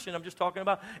talking Christian. I'm just talking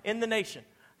about in the nation.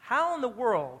 How in the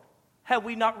world have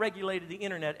we not regulated the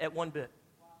internet at one bit?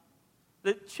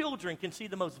 That children can see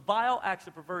the most vile acts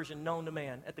of perversion known to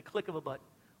man at the click of a button.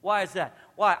 Why is that?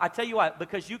 Why? I tell you why.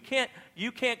 Because you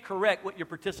can't correct what you're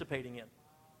participating in.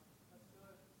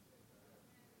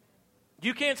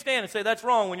 You can't stand and say that's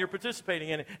wrong when you're participating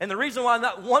in it. And the reason why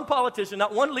not one politician,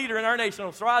 not one leader in our nation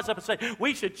will rise up and say,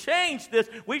 we should change this,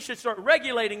 we should start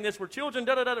regulating this for children,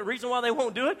 The reason why they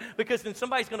won't do it, because then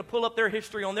somebody's going to pull up their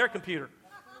history on their computer.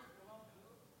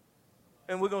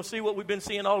 And we're going to see what we've been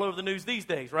seeing all over the news these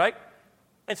days, right?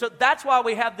 And so that's why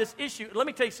we have this issue. Let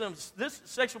me tell you something. This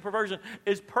sexual perversion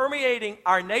is permeating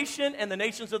our nation and the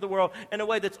nations of the world in a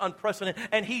way that's unprecedented.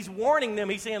 And he's warning them.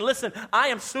 He's saying, listen, I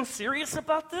am so serious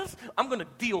about this, I'm going to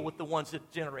deal with the ones that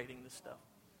are generating this stuff.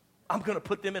 I'm going to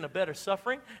put them in a better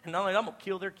suffering, and not only that, I'm going to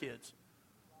kill their kids.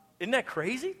 Isn't that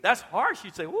crazy? That's harsh.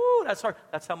 You'd say, woo, that's harsh.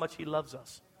 That's how much he loves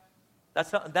us.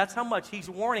 That's how much he's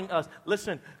warning us.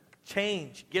 Listen,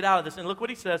 change. Get out of this. And look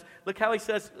what he says. Look how he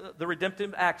says the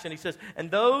redemptive action. He says, and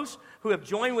those who have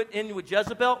joined in with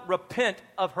Jezebel, repent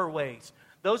of her ways.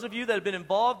 Those of you that have been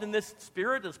involved in this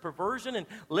spirit, this perversion, and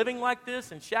living like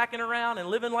this, and shacking around, and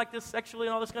living like this sexually,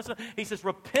 and all this kind of stuff, he says,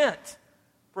 repent.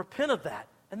 Repent of that.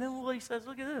 And then what he says,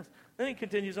 look at this. Then he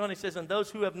continues on. He says, and those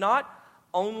who have not,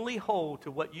 only hold to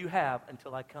what you have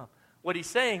until I come. What he's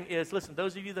saying is, listen,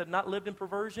 those of you that have not lived in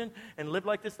perversion and lived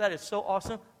like this, that is so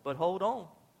awesome, but hold on.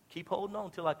 Keep holding on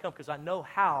until I come, because I know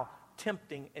how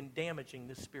tempting and damaging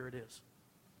this spirit is.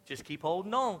 Just keep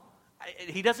holding on.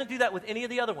 He doesn't do that with any of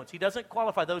the other ones. He doesn't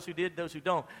qualify those who did, those who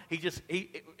don't.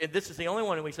 And this is the only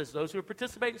one where he says, those who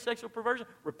participate in sexual perversion,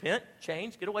 repent,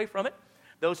 change, get away from it.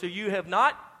 Those who you have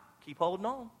not, keep holding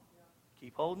on.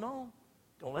 Keep holding on.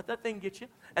 Don't let that thing get you.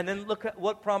 And then look at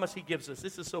what promise he gives us.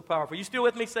 This is so powerful. You still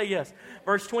with me? Say yes.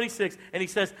 Verse 26, and he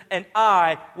says, and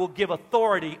I will give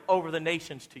authority over the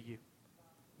nations to you.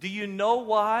 Do you know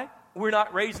why we're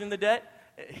not raising the dead,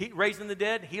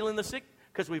 healing the sick?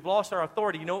 Because we've lost our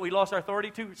authority. You know what we lost our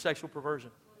authority to? Sexual perversion.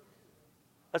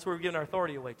 That's where we're giving our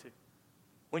authority away to.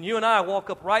 When you and I walk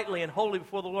uprightly and holy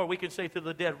before the Lord, we can say to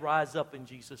the dead, rise up in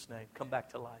Jesus' name. Come back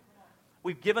to life.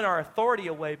 We've given our authority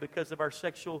away because of our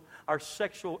sexual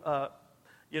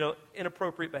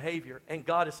inappropriate behavior. And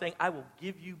God is saying, I will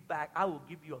give you back. I will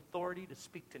give you authority to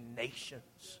speak to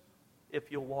nations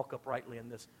if you'll walk uprightly in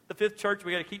this. The fifth church,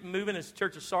 we got to keep moving, is the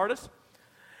church of Sardis.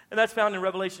 And that's found in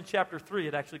Revelation chapter 3.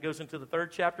 It actually goes into the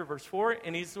 3rd chapter, verse 4.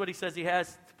 And this is what he says he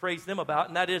has to praise them about.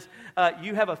 And that is,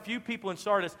 you have a few people in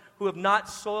Sardis who have not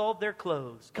soiled their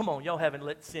clothes. Come on, y'all haven't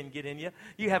let sin get in you.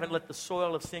 You haven't let the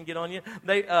soil of sin get on you.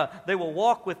 They will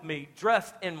walk with me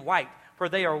dressed in white, for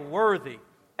they are worthy.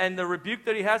 And the rebuke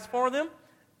that he has for them,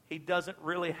 he doesn't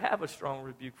really have a strong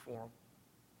rebuke for them.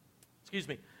 Excuse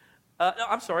me. No,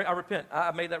 I'm sorry, I repent. I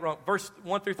made that wrong. Verse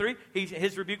 1 through 3,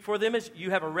 his rebuke for them is,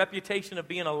 you have a reputation of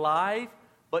being alive,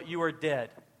 but you are dead.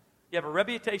 You have a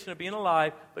reputation of being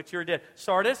alive, but you're dead.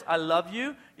 Sardis, I love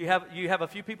you. You have a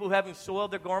few people who haven't soiled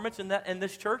their garments in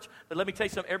this church. But let me tell you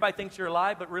something. Everybody thinks you're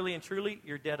alive, but really and truly,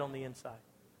 you're dead on the inside.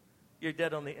 You're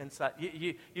dead on the inside.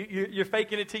 You're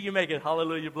faking it till you make it.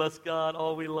 Hallelujah, bless God.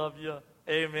 Oh, we love you.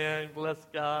 Amen. Bless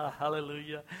God.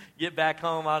 Hallelujah. Get back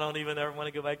home. I don't even ever want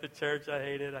to go back to church. I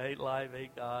hate it. I hate life. I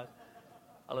hate God.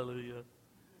 Hallelujah. And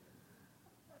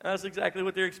that's exactly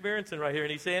what they're experiencing right here.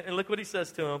 And he's saying, and look what he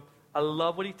says to them. I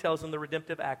love what he tells them the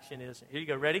redemptive action is. Here you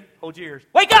go. Ready? Hold your ears.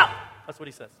 Wake up! That's what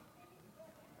he says.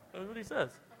 That's what he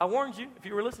says. I warned you if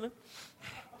you were listening.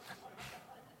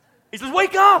 He says,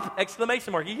 wake up!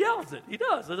 Exclamation mark. He yells it. He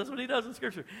does. That's what he does in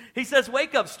Scripture. He says,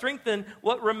 wake up, strengthen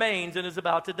what remains and is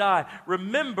about to die.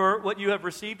 Remember what you have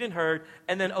received and heard,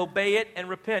 and then obey it and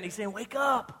repent. He's saying, wake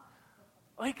up.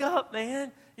 Wake up,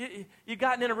 man. You've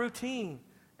gotten in a routine.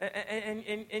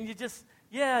 And you just,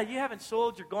 you haven't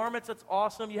soiled your garments. That's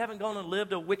awesome. You haven't gone and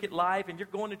lived a wicked life, and you're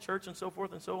going to church and so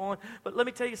forth and so on. But let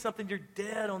me tell you something. You're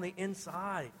dead on the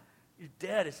inside. You're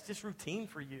dead. It's just routine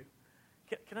for you.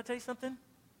 Can I tell you something?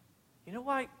 You know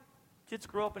why kids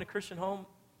grow up in a Christian home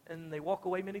and they walk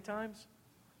away many times?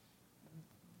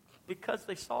 Because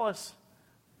they saw us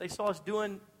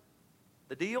doing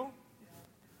the deal,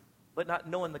 but not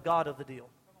knowing the God of the deal.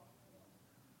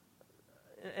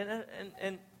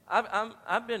 And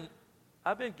I've been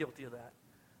guilty of that.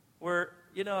 Where,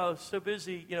 I was so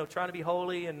busy, trying to be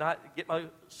holy and not get my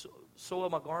soil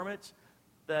my garments,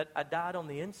 that I died on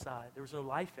the inside. There was no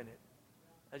life in it.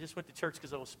 I just went to church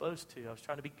because I was supposed to. I was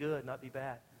trying to be good, not be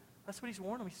bad. That's what he's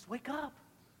warning them. He says, wake up.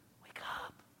 Wake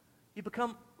up. You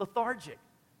become lethargic.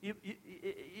 You're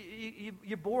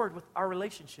bored with our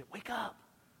relationship. Wake up.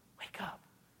 Wake up.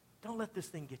 Don't let this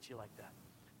thing get you like that.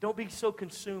 Don't be so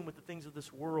consumed with the things of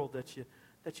this world that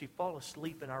you fall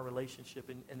asleep in our relationship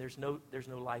and there's no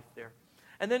life there.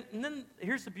 And then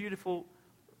here's the beautiful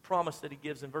promise that he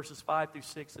gives in verses 5 through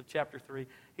 6 of chapter 3.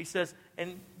 He says,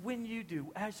 and when you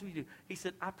do, as we do, he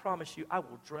said, I promise you, I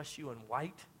will dress you in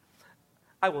white.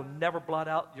 I will never blot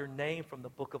out your name from the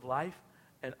book of life,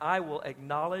 and I will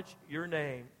acknowledge your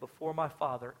name before my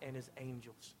Father and his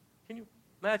angels. Can you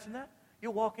imagine that?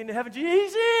 You'll walk into heaven,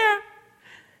 he's here.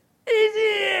 He's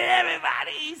here,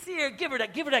 everybody. He's here. Give him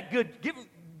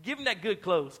that good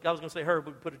clothes. I was going to say her,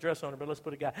 but put a dress on her, but let's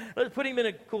put a guy. Let's put him in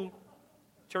a cool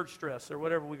church dress or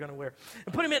whatever we're going to wear,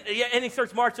 and put him in. Yeah, and he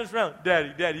starts marching us around.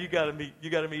 Daddy, you got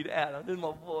to meet Adam. This is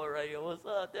my boy right here. What's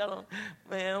up? Tell him,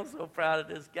 man, I'm so proud of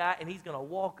this guy, and he's going to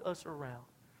walk us around,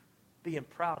 being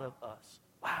proud of us.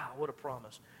 Wow, what a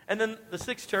promise! And then the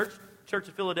sixth church, Church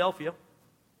of Philadelphia.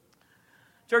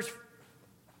 Church,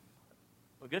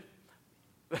 we're good.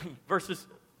 Verses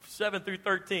 7 through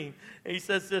 13. And he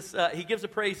says this, he gives a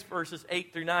praise verses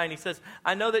 8 through 9. He says,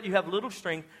 I know that you have little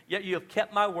strength, yet you have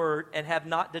kept my word and have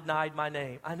not denied my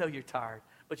name. I know you're tired,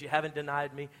 but you haven't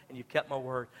denied me and you've kept my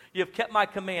word. You have kept my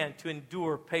command to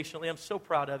endure patiently. I'm so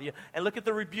proud of you. And look at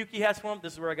the rebuke he has for them.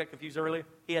 This is where I got confused earlier.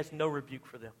 He has no rebuke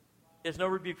for them. He has no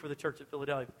rebuke for the church at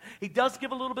Philadelphia. He does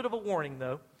give a little bit of a warning,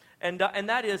 though. And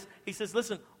that is, he says,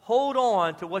 listen, hold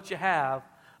on to what you have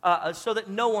so that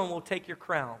no one will take your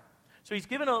crown. So he's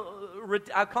given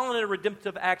I'm calling it a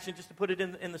redemptive action just to put it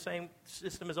in the same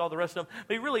system as all the rest of them.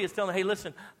 But he really is telling them, hey,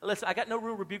 listen, I got no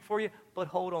real rebuke for you, but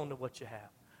hold on to what you have.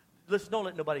 Listen, don't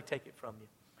let nobody take it from you.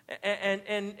 And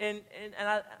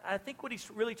I think what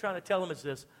he's really trying to tell them is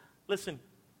this. Listen,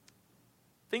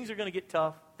 things are going to get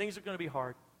tough. Things are going to be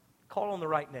hard. Call on the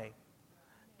right name.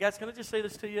 Guys, can I just say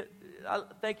this to you?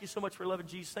 Thank you so much for loving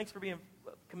Jesus. Thanks for being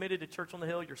committed to Church on the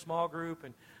Hill, your small group,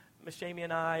 and Miss Jamie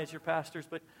and I as your pastors.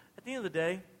 But at the end of the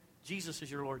day, Jesus is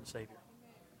your Lord and Savior.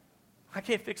 I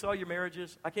can't fix all your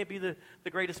marriages. I can't be the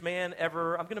greatest man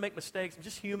ever. I'm going to make mistakes. I'm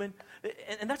just human.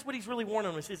 And that's what he's really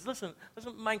warning us. He says, listen,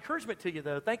 my encouragement to you,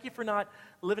 though, thank you for not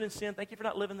living in sin. Thank you for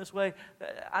not living this way.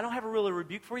 I don't have a real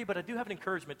rebuke for you, but I do have an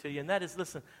encouragement to you, and that is,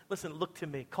 listen, look to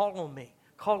me. Call on me.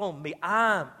 Call on me.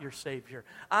 I'm your Savior.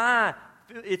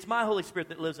 It's my Holy Spirit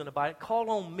that lives in the body. Call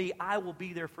on me. I will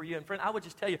be there for you. And friend, I would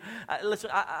just tell you, listen,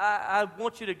 I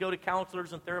want you to go to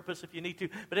counselors and therapists if you need to,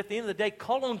 but at the end of the day,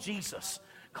 call on Jesus.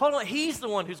 Call on, he's the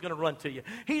one who's going to run to you.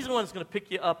 He's the one who's going to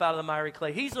pick you up out of the miry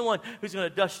clay. He's the one who's going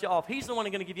to dust you off. He's the one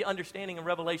who's going to give you understanding and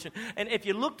revelation. And if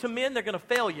you look to men, they're going to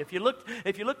fail you. If you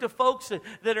look to folks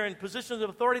that are in positions of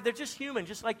authority, they're just human,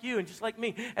 just like you and just like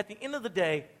me. At the end of the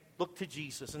day, look to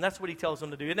Jesus. And that's what he tells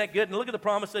them to do. Isn't that good? And look at the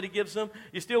promise that he gives them.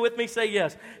 You still with me? Say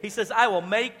yes. He says, I will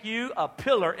make you a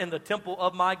pillar in the temple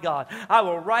of my God. I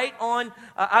will write on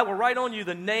you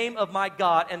the name of my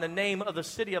God and the name of the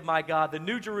city of my God, the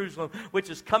New Jerusalem, which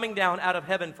is coming down out of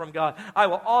heaven from God. I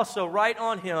will also write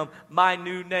on him my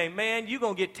new name. Man, you're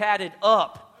going to get tatted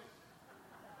up.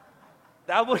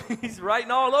 That's what he's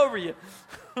writing all over you.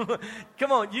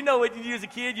 Come on, you know when you as a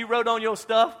kid, you wrote on your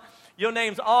stuff. Your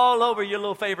name's all over your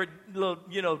little favorite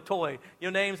toy. Your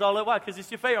name's all over. Why? Because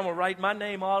it's your favorite. I'm going to write my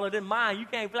name all of it. Mine. You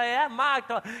can't play that. My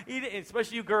toy.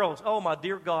 Especially you girls. Oh, my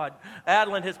dear God.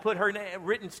 Adeline has put her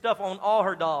written stuff on all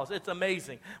her dolls. It's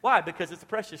amazing. Why? Because it's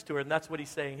precious to her, and that's what he's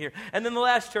saying here. And then the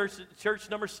last church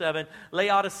number 7,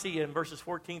 Laodicea, in verses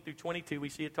 14 through 22. We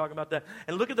see it talking about that.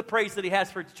 And look at the praise that he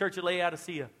has for the church of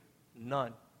Laodicea.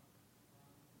 None.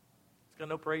 He's got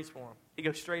no praise for him. He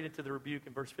goes straight into the rebuke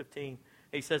in verse 15.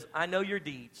 He says, I know your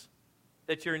deeds,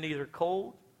 that you're neither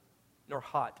cold nor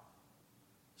hot.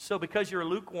 So because you're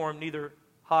lukewarm, neither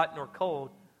hot nor cold,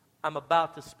 I'm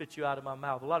about to spit you out of my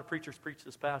mouth. A lot of preachers preach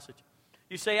this passage.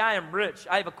 You say, I am rich,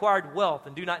 I have acquired wealth,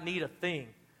 and do not need a thing.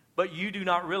 But you do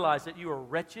not realize that you are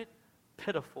wretched,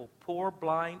 pitiful, poor,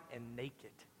 blind, and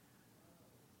naked.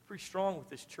 Pretty strong with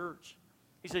this church.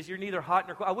 He says, you're neither hot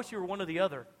nor cold. I wish you were one or the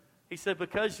other. He said,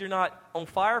 because you're not on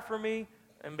fire for me,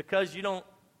 and because you don't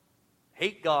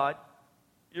hate God,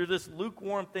 you're this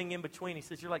lukewarm thing in between. He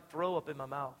says, you're like throw up in my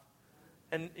mouth.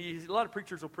 And a lot of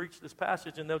preachers will preach this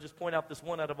passage, and they'll just point out this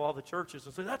one out of all the churches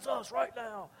and say, that's us right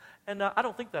now. And I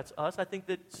don't think that's us. I think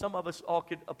that some of us all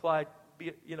could apply,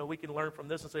 we can learn from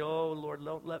this and say, oh, Lord,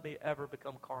 don't let me ever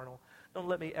become carnal. Don't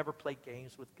let me ever play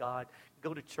games with God.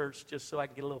 Go to church just so I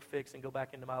can get a little fix and go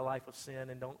back into my life of sin,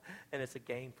 and it's a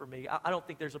game for me. I don't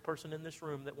think there's a person in this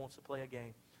room that wants to play a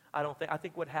game. I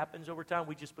think what happens over time,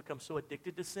 we just become so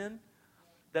addicted to sin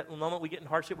that the moment we get in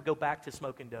hardship, we go back to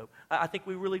smoking dope. I think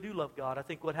we really do love God. I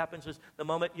think what happens is the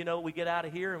moment, we get out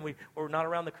of here and we're not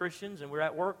around the Christians and we're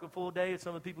at work a full day, and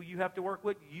some of the people you have to work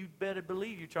with, you better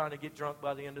believe you're trying to get drunk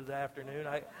by the end of the afternoon.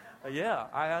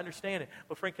 I understand it.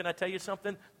 But friend, can I tell you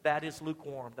something? That is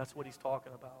lukewarm. That's what he's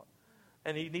talking about.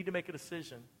 And you need to make a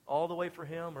decision, all the way for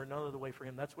him or none of the way for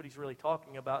him. That's what he's really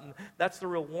talking about, and that's the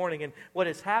real warning. And what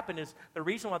has happened is, the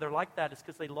reason why they're like that is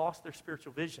because they lost their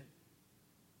spiritual vision.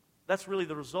 That's really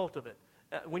the result of it.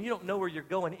 When you don't know where you're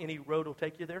going, any road will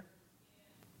take you there.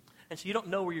 And so you don't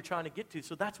know where you're trying to get to.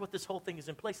 So that's what this whole thing is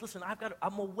in place. Listen,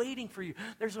 I'm waiting for you.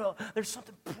 There's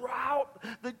something proud.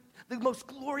 The most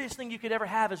glorious thing you could ever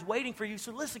have is waiting for you.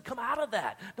 So listen, come out of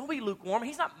that. Don't be lukewarm.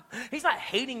 He's not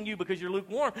hating you because you're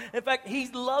lukewarm. In fact, he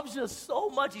loves you so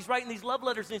much. He's writing these love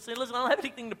letters and he's saying, listen, I don't have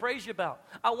anything to praise you about.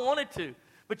 I wanted to.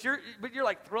 But you're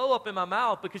like throw up in my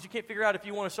mouth because you can't figure out if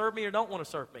you want to serve me or don't want to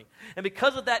serve me. And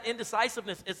because of that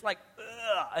indecisiveness, it's like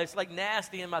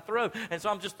nasty in my throat. And so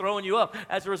I'm just throwing you up.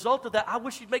 As a result of that, I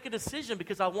wish you'd make a decision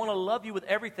because I want to love you with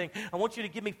everything. I want you to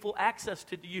give me full access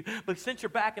to you. But since you're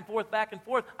back and forth,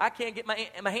 I can't get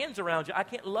my hands around you. I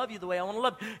can't love you the way I want to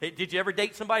love you. Did you ever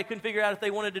date somebody who couldn't figure out if they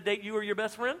wanted to date you or your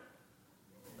best friend?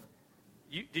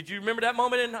 Did you remember that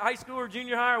moment in high school or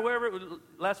junior high or wherever it was,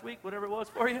 last week, whatever it was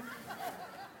for you?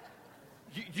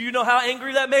 Do you know how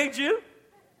angry that made you?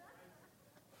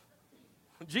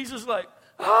 Jesus is like,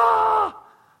 I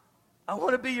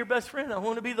want to be your best friend. I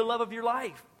want to be the love of your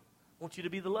life. I want you to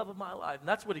be the love of my life. And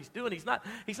that's what he's doing. He's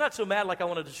not so mad like I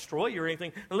want to destroy you or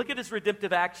anything. And look at his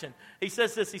redemptive action. He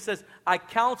says this. He says, I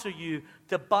counsel you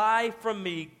to buy from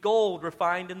me gold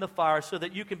refined in the fire so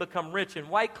that you can become rich, and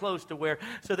white clothes to wear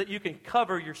so that you can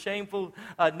cover your shameful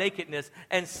nakedness,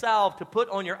 and salve to put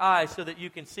on your eyes so that you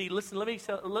can see. Listen, let me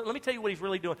tell you what he's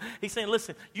really doing. He's saying,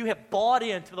 listen, you have bought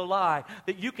into the lie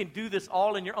that you can do this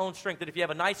all in your own strength, that if you have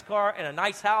a nice car and a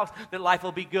nice house, that life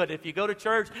will be good. If you go to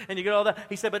church and you get all that,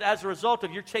 he said, but as a result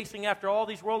of you're chasing after all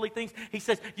these worldly things, he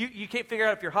says, you can't figure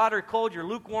out if you're hot or cold, you're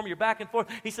lukewarm, you're back and forth.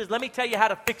 He says, let me tell you how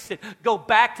to fix it. Go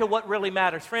back to what really matters.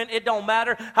 matters. Friend, it don't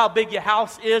matter how big your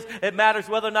house is. It matters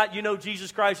whether or not you know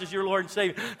Jesus Christ as your Lord and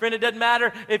Savior. Friend, it doesn't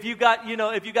matter if you got,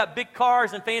 if you got big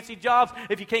cars and fancy jobs,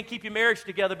 if you can't keep your marriage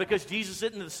together because Jesus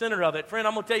is in the center of it. Friend,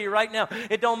 I'm going to tell you right now,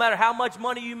 it don't matter how much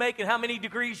money you make and how many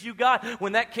degrees you got.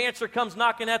 When that cancer comes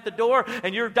knocking at the door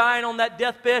and you're dying on that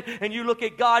deathbed and you look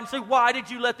at God and say, why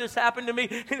did you let this happen to me?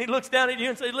 And he looks down at you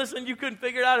and says, listen, you couldn't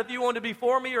figure it out if you wanted to be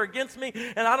for me or against me.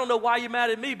 And I don't know why you're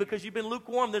mad at me because you've been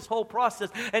lukewarm this whole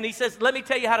process. And he says, let me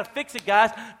tell you how to fix it,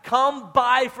 guys. Come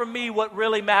buy from me what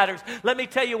really matters. Let me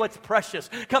tell you what's precious.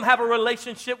 Come have a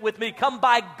relationship with me. Come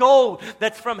buy gold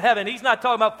that's from heaven. He's not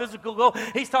talking about physical gold.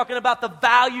 He's talking about the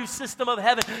value system of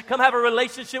heaven. Come have a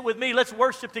relationship with me. Let's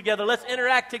worship together. Let's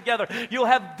interact together. You'll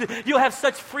have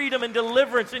such freedom and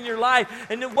deliverance in your life.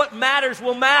 And then what matters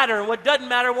will matter. And what doesn't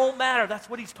matter won't matter. That's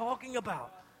what he's talking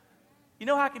about. You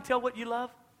know how I can tell what you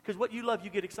love? Because what you love, you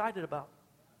get excited about.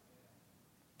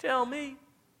 Tell me.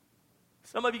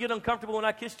 Some of you get uncomfortable when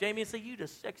I kiss Jamie and say, you the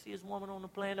sexiest woman on the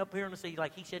planet up here on the stage.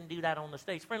 Like, he shouldn't do that on the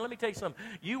stage. Friend, let me tell you something.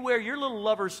 You wear your little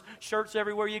lovers' shirts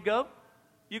everywhere you go.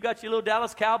 You got your little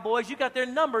Dallas Cowboys. You got their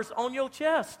numbers on your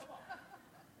chest.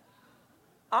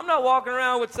 I'm not walking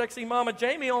around with sexy Mama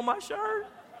Jamie on my shirt.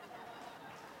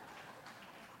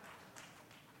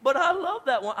 But I love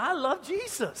that one. I love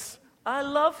Jesus. I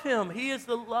love him. He is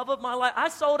the love of my life. I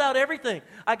sold out everything.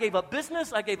 I gave up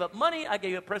business. I gave up money. I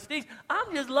gave up prestige.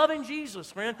 I'm just loving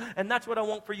Jesus, friend. And that's what I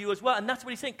want for you as well. And that's what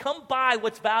he's saying. Come buy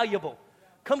what's valuable.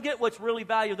 Come get what's really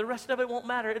valuable. The rest of it won't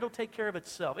matter. It'll take care of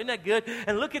itself. Isn't that good?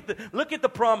 And look at the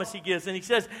promise he gives. And he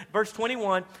says, verse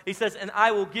 21, he says, and I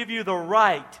will give you the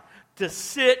right to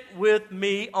sit with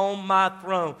me on my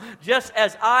throne. Just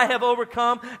as I have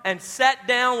overcome and sat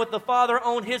down with the Father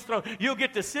on his throne. You'll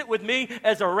get to sit with me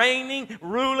as a reigning,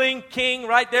 ruling king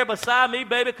right there beside me,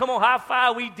 baby. Come on, high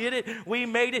five. We did it. We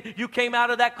made it. You came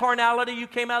out of that carnality. You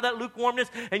came out of that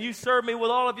lukewarmness, and you served me with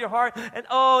all of your heart. And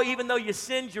oh, even though you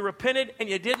sinned, you repented, and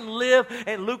you didn't live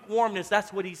in lukewarmness.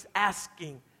 That's what he's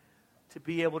asking to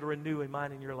be able to renew in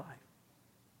mine in your life.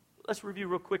 Let's review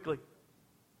real quickly,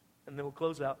 and then we'll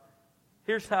close out.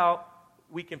 Here's how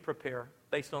we can prepare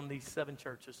based on these 7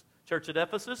 churches. Church at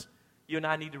Ephesus, you and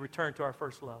I need to return to our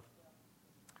first love.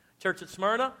 Church at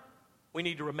Smyrna, we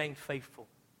need to remain faithful.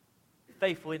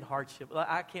 Faithful in hardship.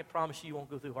 I can't promise you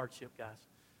won't go through hardship, guys.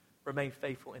 Remain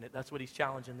faithful in it. That's what he's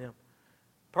challenging them.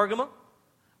 Pergamum,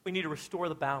 we need to restore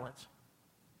the balance.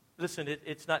 Listen,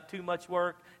 it's not too much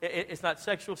work. It's not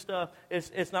sexual stuff.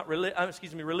 It's not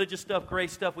religious stuff,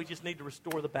 grace stuff. We just need to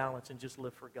restore the balance and just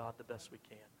live for God the best we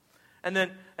can. And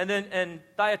then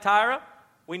Thyatira,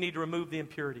 we need to remove the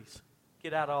impurities.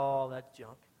 Get out of all that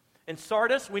junk. In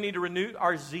Sardis, we need to renew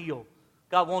our zeal.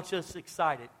 God wants us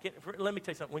excited. Let me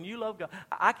tell you something. When you love God,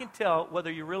 I can tell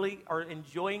whether you really are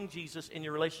enjoying Jesus in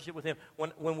your relationship with him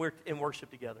when we're in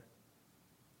worship together.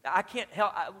 I can't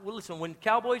help. Listen, when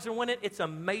Cowboys are winning, it's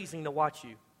amazing to watch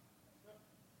you.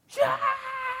 Yeah!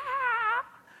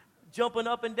 Jumping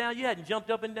up and down. You hadn't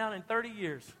jumped up and down in 30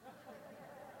 years.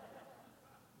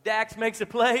 Dax makes a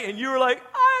play, and you were like,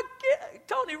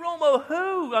 Tony Romo,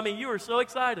 who? I mean, you were so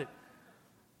excited.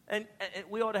 And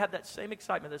we ought to have that same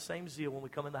excitement, that same zeal when we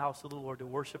come in the house of the Lord to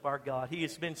worship our God. He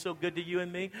has been so good to you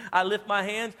and me. I lift my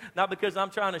hands, not because I'm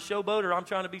trying to showboat or I'm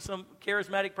trying to be some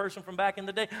charismatic person from back in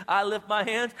the day. I lift my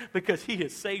hands because he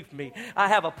has saved me. I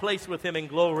have a place with him in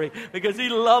glory because he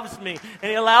loves me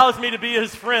and he allows me to be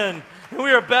his friend. And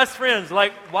we are best friends.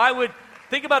 Like,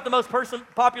 think about the most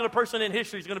popular person in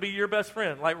history is going to be your best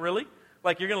friend. Like, really?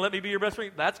 Like, you're going to let me be your best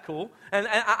friend? That's cool. And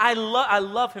I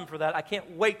love him for that. I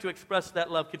can't wait to express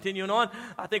that love. Continuing on,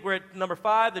 I think we're at number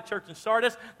 5, the church in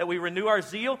Sardis, that we renew our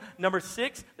zeal. Number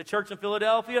 6, the church in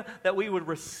Philadelphia, that we would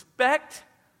respect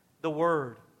the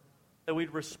word, that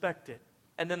we'd respect it.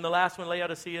 And then the last one,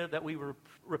 Laodicea, that we would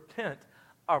repent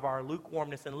of our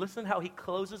lukewarmness. And listen how he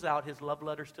closes out his love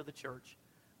letters to the church.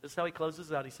 This is how he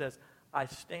closes out. He says, I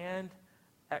stand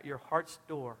at your heart's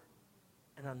door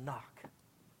and I knock.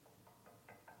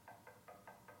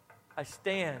 I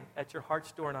stand at your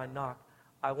heart's door and I knock.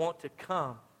 I want to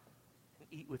come and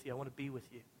eat with you. I want to be with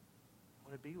you. I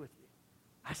want to be with you.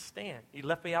 I stand. You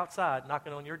left me outside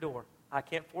knocking on your door. I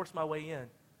can't force my way in.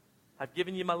 I've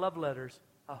given you my love letters.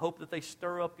 I hope that they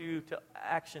stir up you to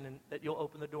action and that you'll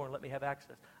open the door and let me have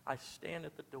access. I stand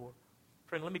at the door.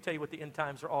 Friend, let me tell you what the end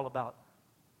times are all about.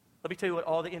 Let me tell you what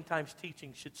all the end times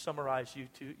teaching should summarize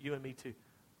you and me to.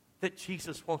 That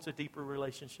Jesus wants a deeper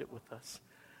relationship with us.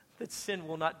 That sin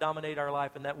will not dominate our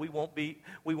life and that we won't be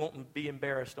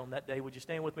embarrassed on that day. Would you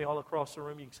stand with me all across the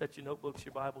room? You can set your notebooks,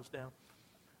 your Bibles down.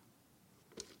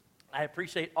 I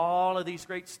appreciate all of these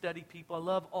great study people. I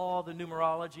love all the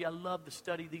numerology. I love to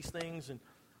study these things. And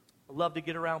I love to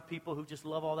get around people who just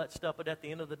love all that stuff, but at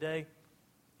the end of the day,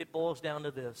 it boils down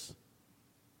to this.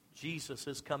 Jesus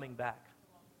is coming back.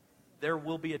 There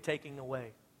will be a taking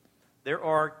away. There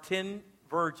are 10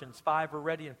 virgins. 5 were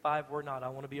ready and 5 were not. I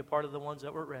want to be a part of the ones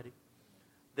that were ready.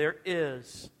 There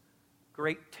is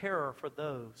great terror for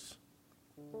those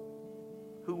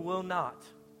who will not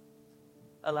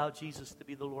allow Jesus to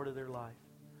be the Lord of their life.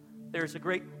 There's a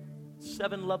great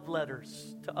 7 love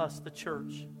letters to us, the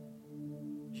church.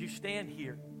 As you stand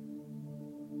here,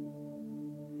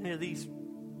 any of these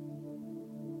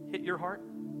hit your heart?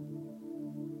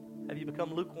 Have you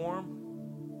become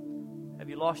lukewarm? Have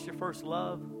you lost your first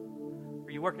love? Are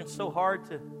you working so hard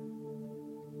to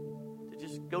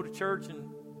just go to church and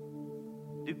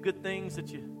do good things that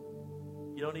you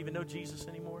don't even know Jesus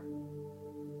anymore?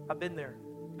 I've been there.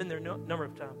 Been there a number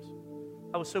of times.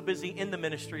 I was so busy in the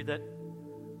ministry that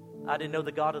I didn't know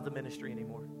the God of the ministry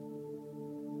anymore.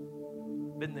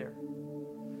 Been there.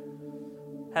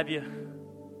 Have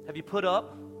you put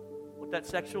up with that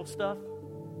sexual stuff?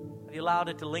 Have you allowed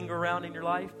it to linger around in your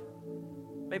life?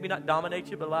 Maybe not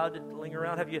dominate you, but allowed it to linger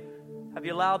around. Have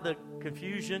you allowed the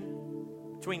confusion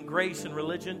between grace and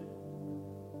religion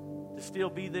to still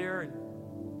be there and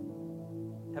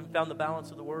haven't found the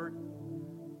balance of the Word?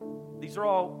 These are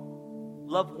all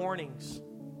love warnings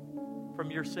from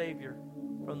your Savior,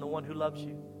 from the one who loves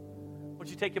you. Won't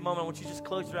you take a moment? Won't you just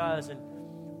close your eyes? And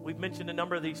we've mentioned a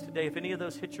number of these today. If any of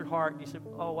those hit your heart and you say,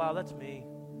 oh, wow, that's me.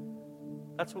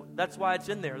 That's why it's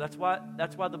in there. That's why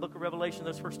the book of Revelation,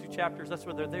 those first 2 chapters, that's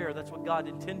why they're there. That's what God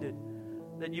intended.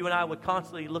 That you and I would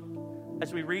constantly look,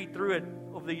 as we read through it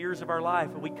over the years of our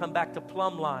life, and we come back to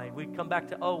plumb line. We come back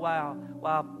to, oh, wow,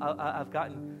 I've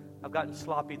gotten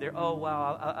sloppy there. Oh,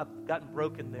 wow, I've gotten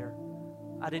broken there.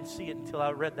 I didn't see it until I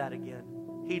read that again.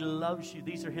 He loves you.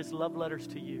 These are His love letters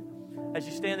to you. As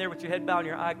you stand there with your head bowed and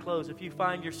your eye closed, if you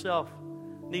find yourself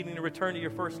needing to return to your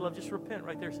first love, just repent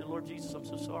right there. Say, Lord Jesus, I'm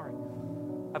so sorry.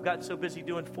 I've gotten so busy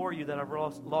doing for you that I've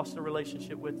lost a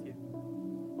relationship with you.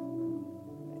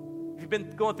 If you've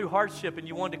been going through hardship and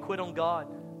you wanted to quit on God,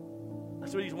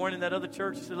 that's what He's warning that other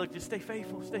church. He said, look, just stay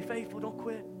faithful, don't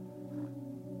quit.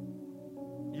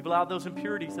 You've allowed those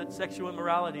impurities, that sexual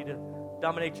immorality to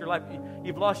dominate your life.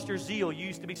 You've lost your zeal. You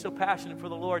used to be so passionate for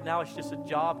the Lord. Now it's just a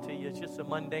job to you. It's just a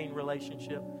mundane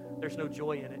relationship. There's no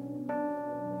joy in it.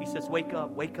 He says, wake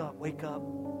up, wake up, wake up.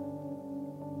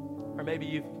 Or maybe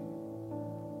you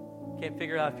can't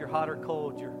figure out if you're hot or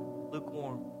cold, you're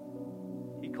lukewarm.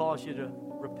 He calls you to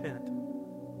repent.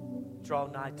 Draw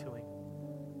nigh to Him.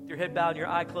 With your head bowed and your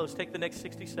eye closed, take the next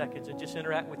 60 seconds and just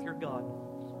interact with your God.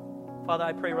 Father,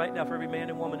 I pray right now for every man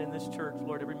and woman in this church,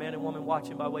 Lord, every man and woman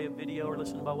watching by way of video or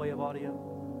listening by way of audio.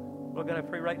 Lord God, I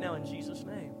pray right now in Jesus'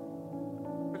 name,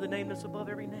 for the name that's above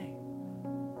every name.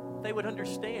 They would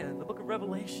understand the book of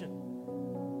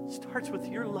Revelation starts with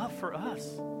your love for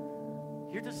us,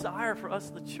 your desire for us,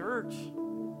 the church,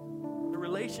 the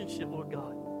relationship, Lord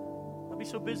God. Don't be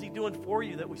so busy doing for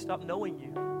you that we stop knowing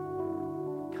you.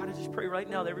 God, I just pray right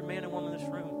now that every man and woman in this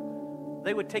room,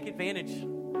 they would take advantage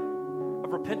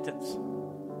of repentance.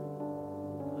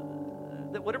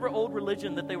 That whatever old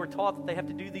religion that they were taught that they have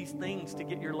to do these things to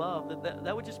get your love,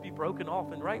 that would just be broken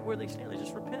off. And right where they stand, they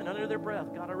just repent under their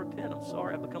breath. God, I repent. I'm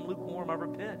sorry. I've become lukewarm. I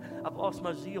repent. I've lost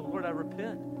my zeal. Lord, I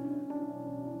repent.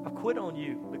 I've quit on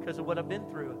you because of what I've been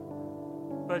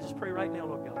through. But I just pray right now,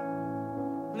 Lord God.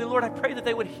 And then, Lord, I pray that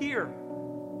they would hear.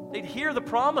 They'd hear the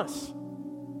promise.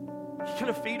 You're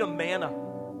going to feed them manna.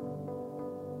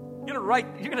 You're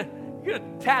going to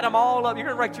tat them all up. You're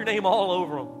going to write your name all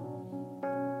over them.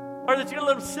 Or that you're going to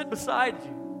let them sit beside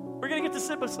you. We're going to get to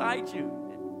sit beside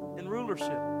you in rulership.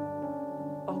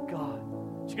 Oh, God.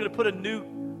 You're going to put a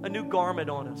new garment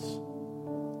on us.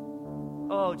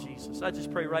 Oh, Jesus. I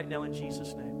just pray right now in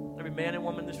Jesus' name. Every man and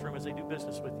woman in this room, as they do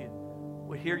business with you,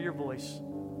 will hear your voice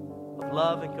of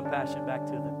love and compassion back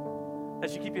to them.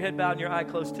 As you keep your head bowed and your eye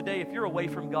closed, today, if you're away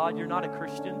from God, you're not a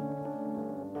Christian.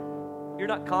 You're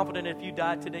not confident if you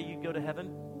died today, you'd go to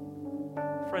heaven.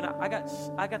 Friend, I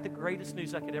got the greatest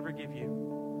news I could ever give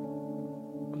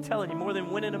you. I'm telling you, more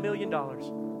than winning $1 million,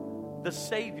 the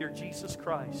Savior, Jesus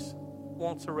Christ,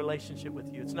 wants a relationship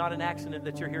with you. It's not an accident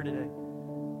that you're here today.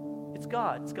 It's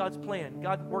God. It's God's plan.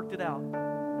 God worked it out.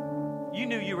 You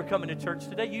knew you were coming to church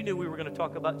today. You knew we were going to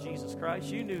talk about Jesus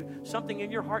Christ. You knew something in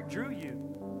your heart drew you.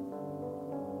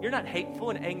 You're not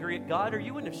hateful and angry at God, or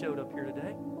you wouldn't have showed up here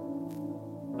today.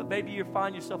 But maybe you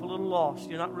find yourself a little lost.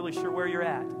 You're not really sure where you're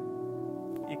at.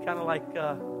 You kind of like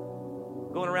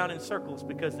going around in circles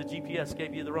because the GPS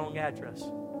gave you the wrong address.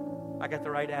 I got the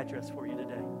right address for you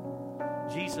today.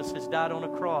 Jesus has died on a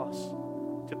cross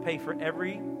to pay for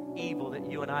every evil that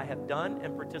you and I have done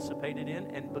and participated in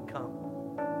and become.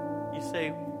 You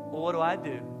say, well, what do I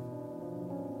do?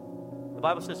 The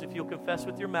Bible says if you'll confess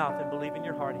with your mouth and believe in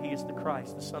your heart He is the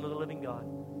Christ, the Son of the living God,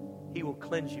 He will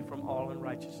cleanse you from all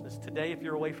unrighteousness. Today, if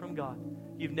you're away from God,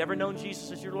 you've never known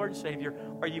Jesus as your Lord and Savior,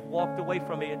 or you've walked away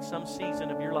from Him in some season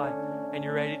of your life, and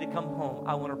you're ready to come home,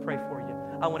 I want to pray for you.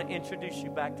 I want to introduce you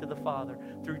back to the Father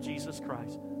through Jesus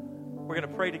Christ. We're going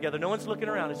to pray together. No one's looking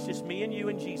around. It's just me and you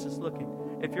and Jesus looking.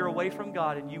 If you're away from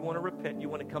God and you want to repent, you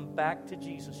want to come back to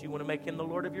Jesus, you want to make Him the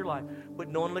Lord of your life, but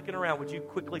no one looking around, would you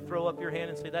quickly throw up your hand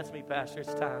and say, that's me, Pastor.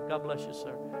 It's time. God bless you,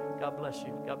 sir. God bless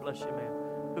you. God bless you, man.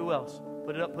 Who else?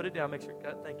 Put it up, put it down. Make sure.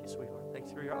 God, thank you, sweetheart.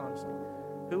 Thanks for your honesty.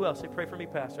 Who else? Say, pray for me,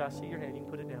 Pastor. I see your hand. You can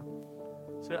put it down.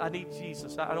 So I need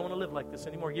Jesus. I don't want to live like this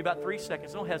anymore. Give about 3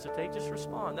 seconds. Don't hesitate. Just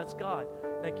respond. That's God.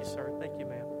 Thank you, sir. Thank you,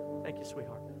 ma'am. Thank you,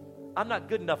 sweetheart. I'm not a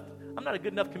good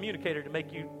enough communicator to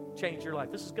make you change your life.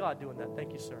 This is God doing that.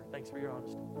 Thank you, sir. Thanks for your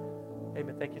honesty.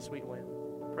 Amen. Thank you, sweet Wayne.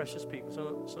 Precious people.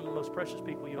 Some of the most precious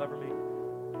people you'll ever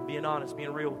meet. Being honest,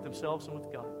 being real with themselves and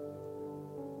with God.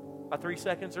 My 3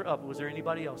 seconds are up. Was there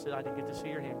anybody else that I didn't get to see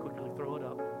your hand? Quickly throw it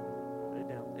up. Put it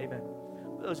down. Amen.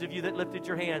 Those of you that lifted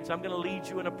your hands, I'm going to lead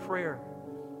you in a prayer.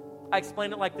 I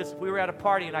explained it like this. If we were at a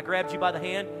party and I grabbed you by the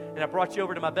hand and I brought you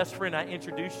over to my best friend, I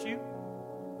introduced you,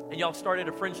 and y'all started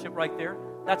a friendship right there.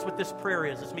 That's what this prayer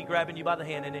is. It's me grabbing you by the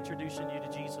hand and introducing you to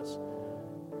Jesus.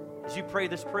 As you pray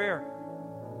this prayer,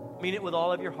 mean it with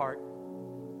all of your heart.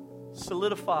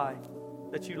 Solidify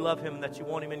that you love Him and that you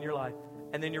want Him in your life.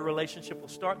 And then your relationship will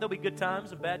start. There'll be good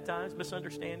times and bad times,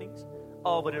 misunderstandings.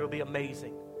 Oh, but it'll be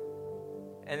amazing.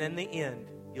 And in the end,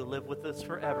 you'll live with us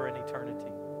forever in eternity.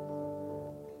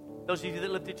 Those of you that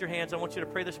lifted your hands, I want you to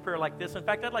pray this prayer like this. In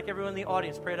fact, I'd like everyone in the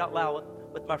audience to pray it out loud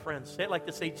with my friends. Say it like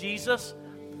this. Say, Jesus.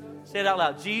 Say it out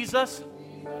loud. Jesus,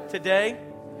 today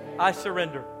I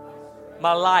surrender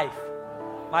my life,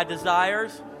 my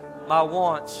desires, my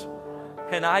wants.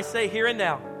 Can I say here and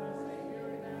now,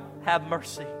 have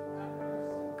mercy,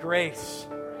 grace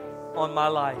on my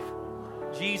life.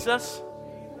 Jesus,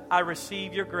 I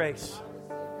receive your grace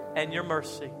and your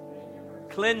mercy.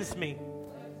 Cleanse me,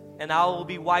 and I will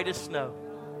be white as snow.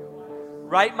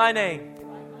 Write my name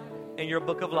in your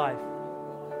book of life.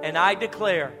 And I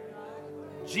declare,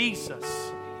 Jesus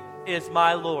is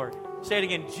my Lord. Say it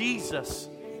again. Jesus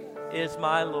is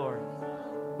my Lord.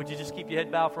 Would you just keep your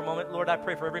head bowed for a moment? Lord, I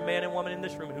pray for every man and woman in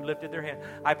this room who lifted their hand.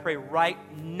 I pray right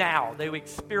now they would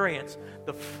experience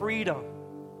the freedom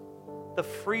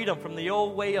from the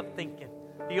old way of thinking.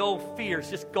 The old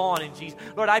fears just gone in Jesus.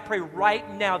 Lord, I pray right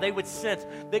now they would sense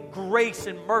that grace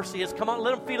and mercy has come on.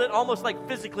 Let them feel it almost like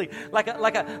physically, like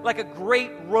a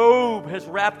great robe has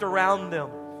wrapped around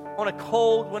them on a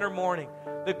cold winter morning.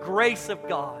 The grace of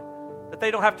God, that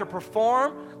they don't have to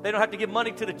perform, they don't have to give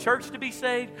money to the church to be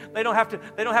saved, they don't have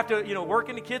to work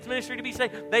in the kids ministry to be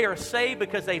saved. They are saved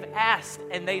because they've asked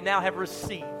and they now have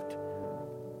received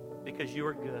because you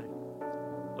are good.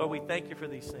 Lord, we thank you for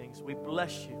these things. We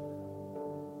bless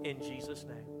you in Jesus'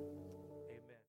 name.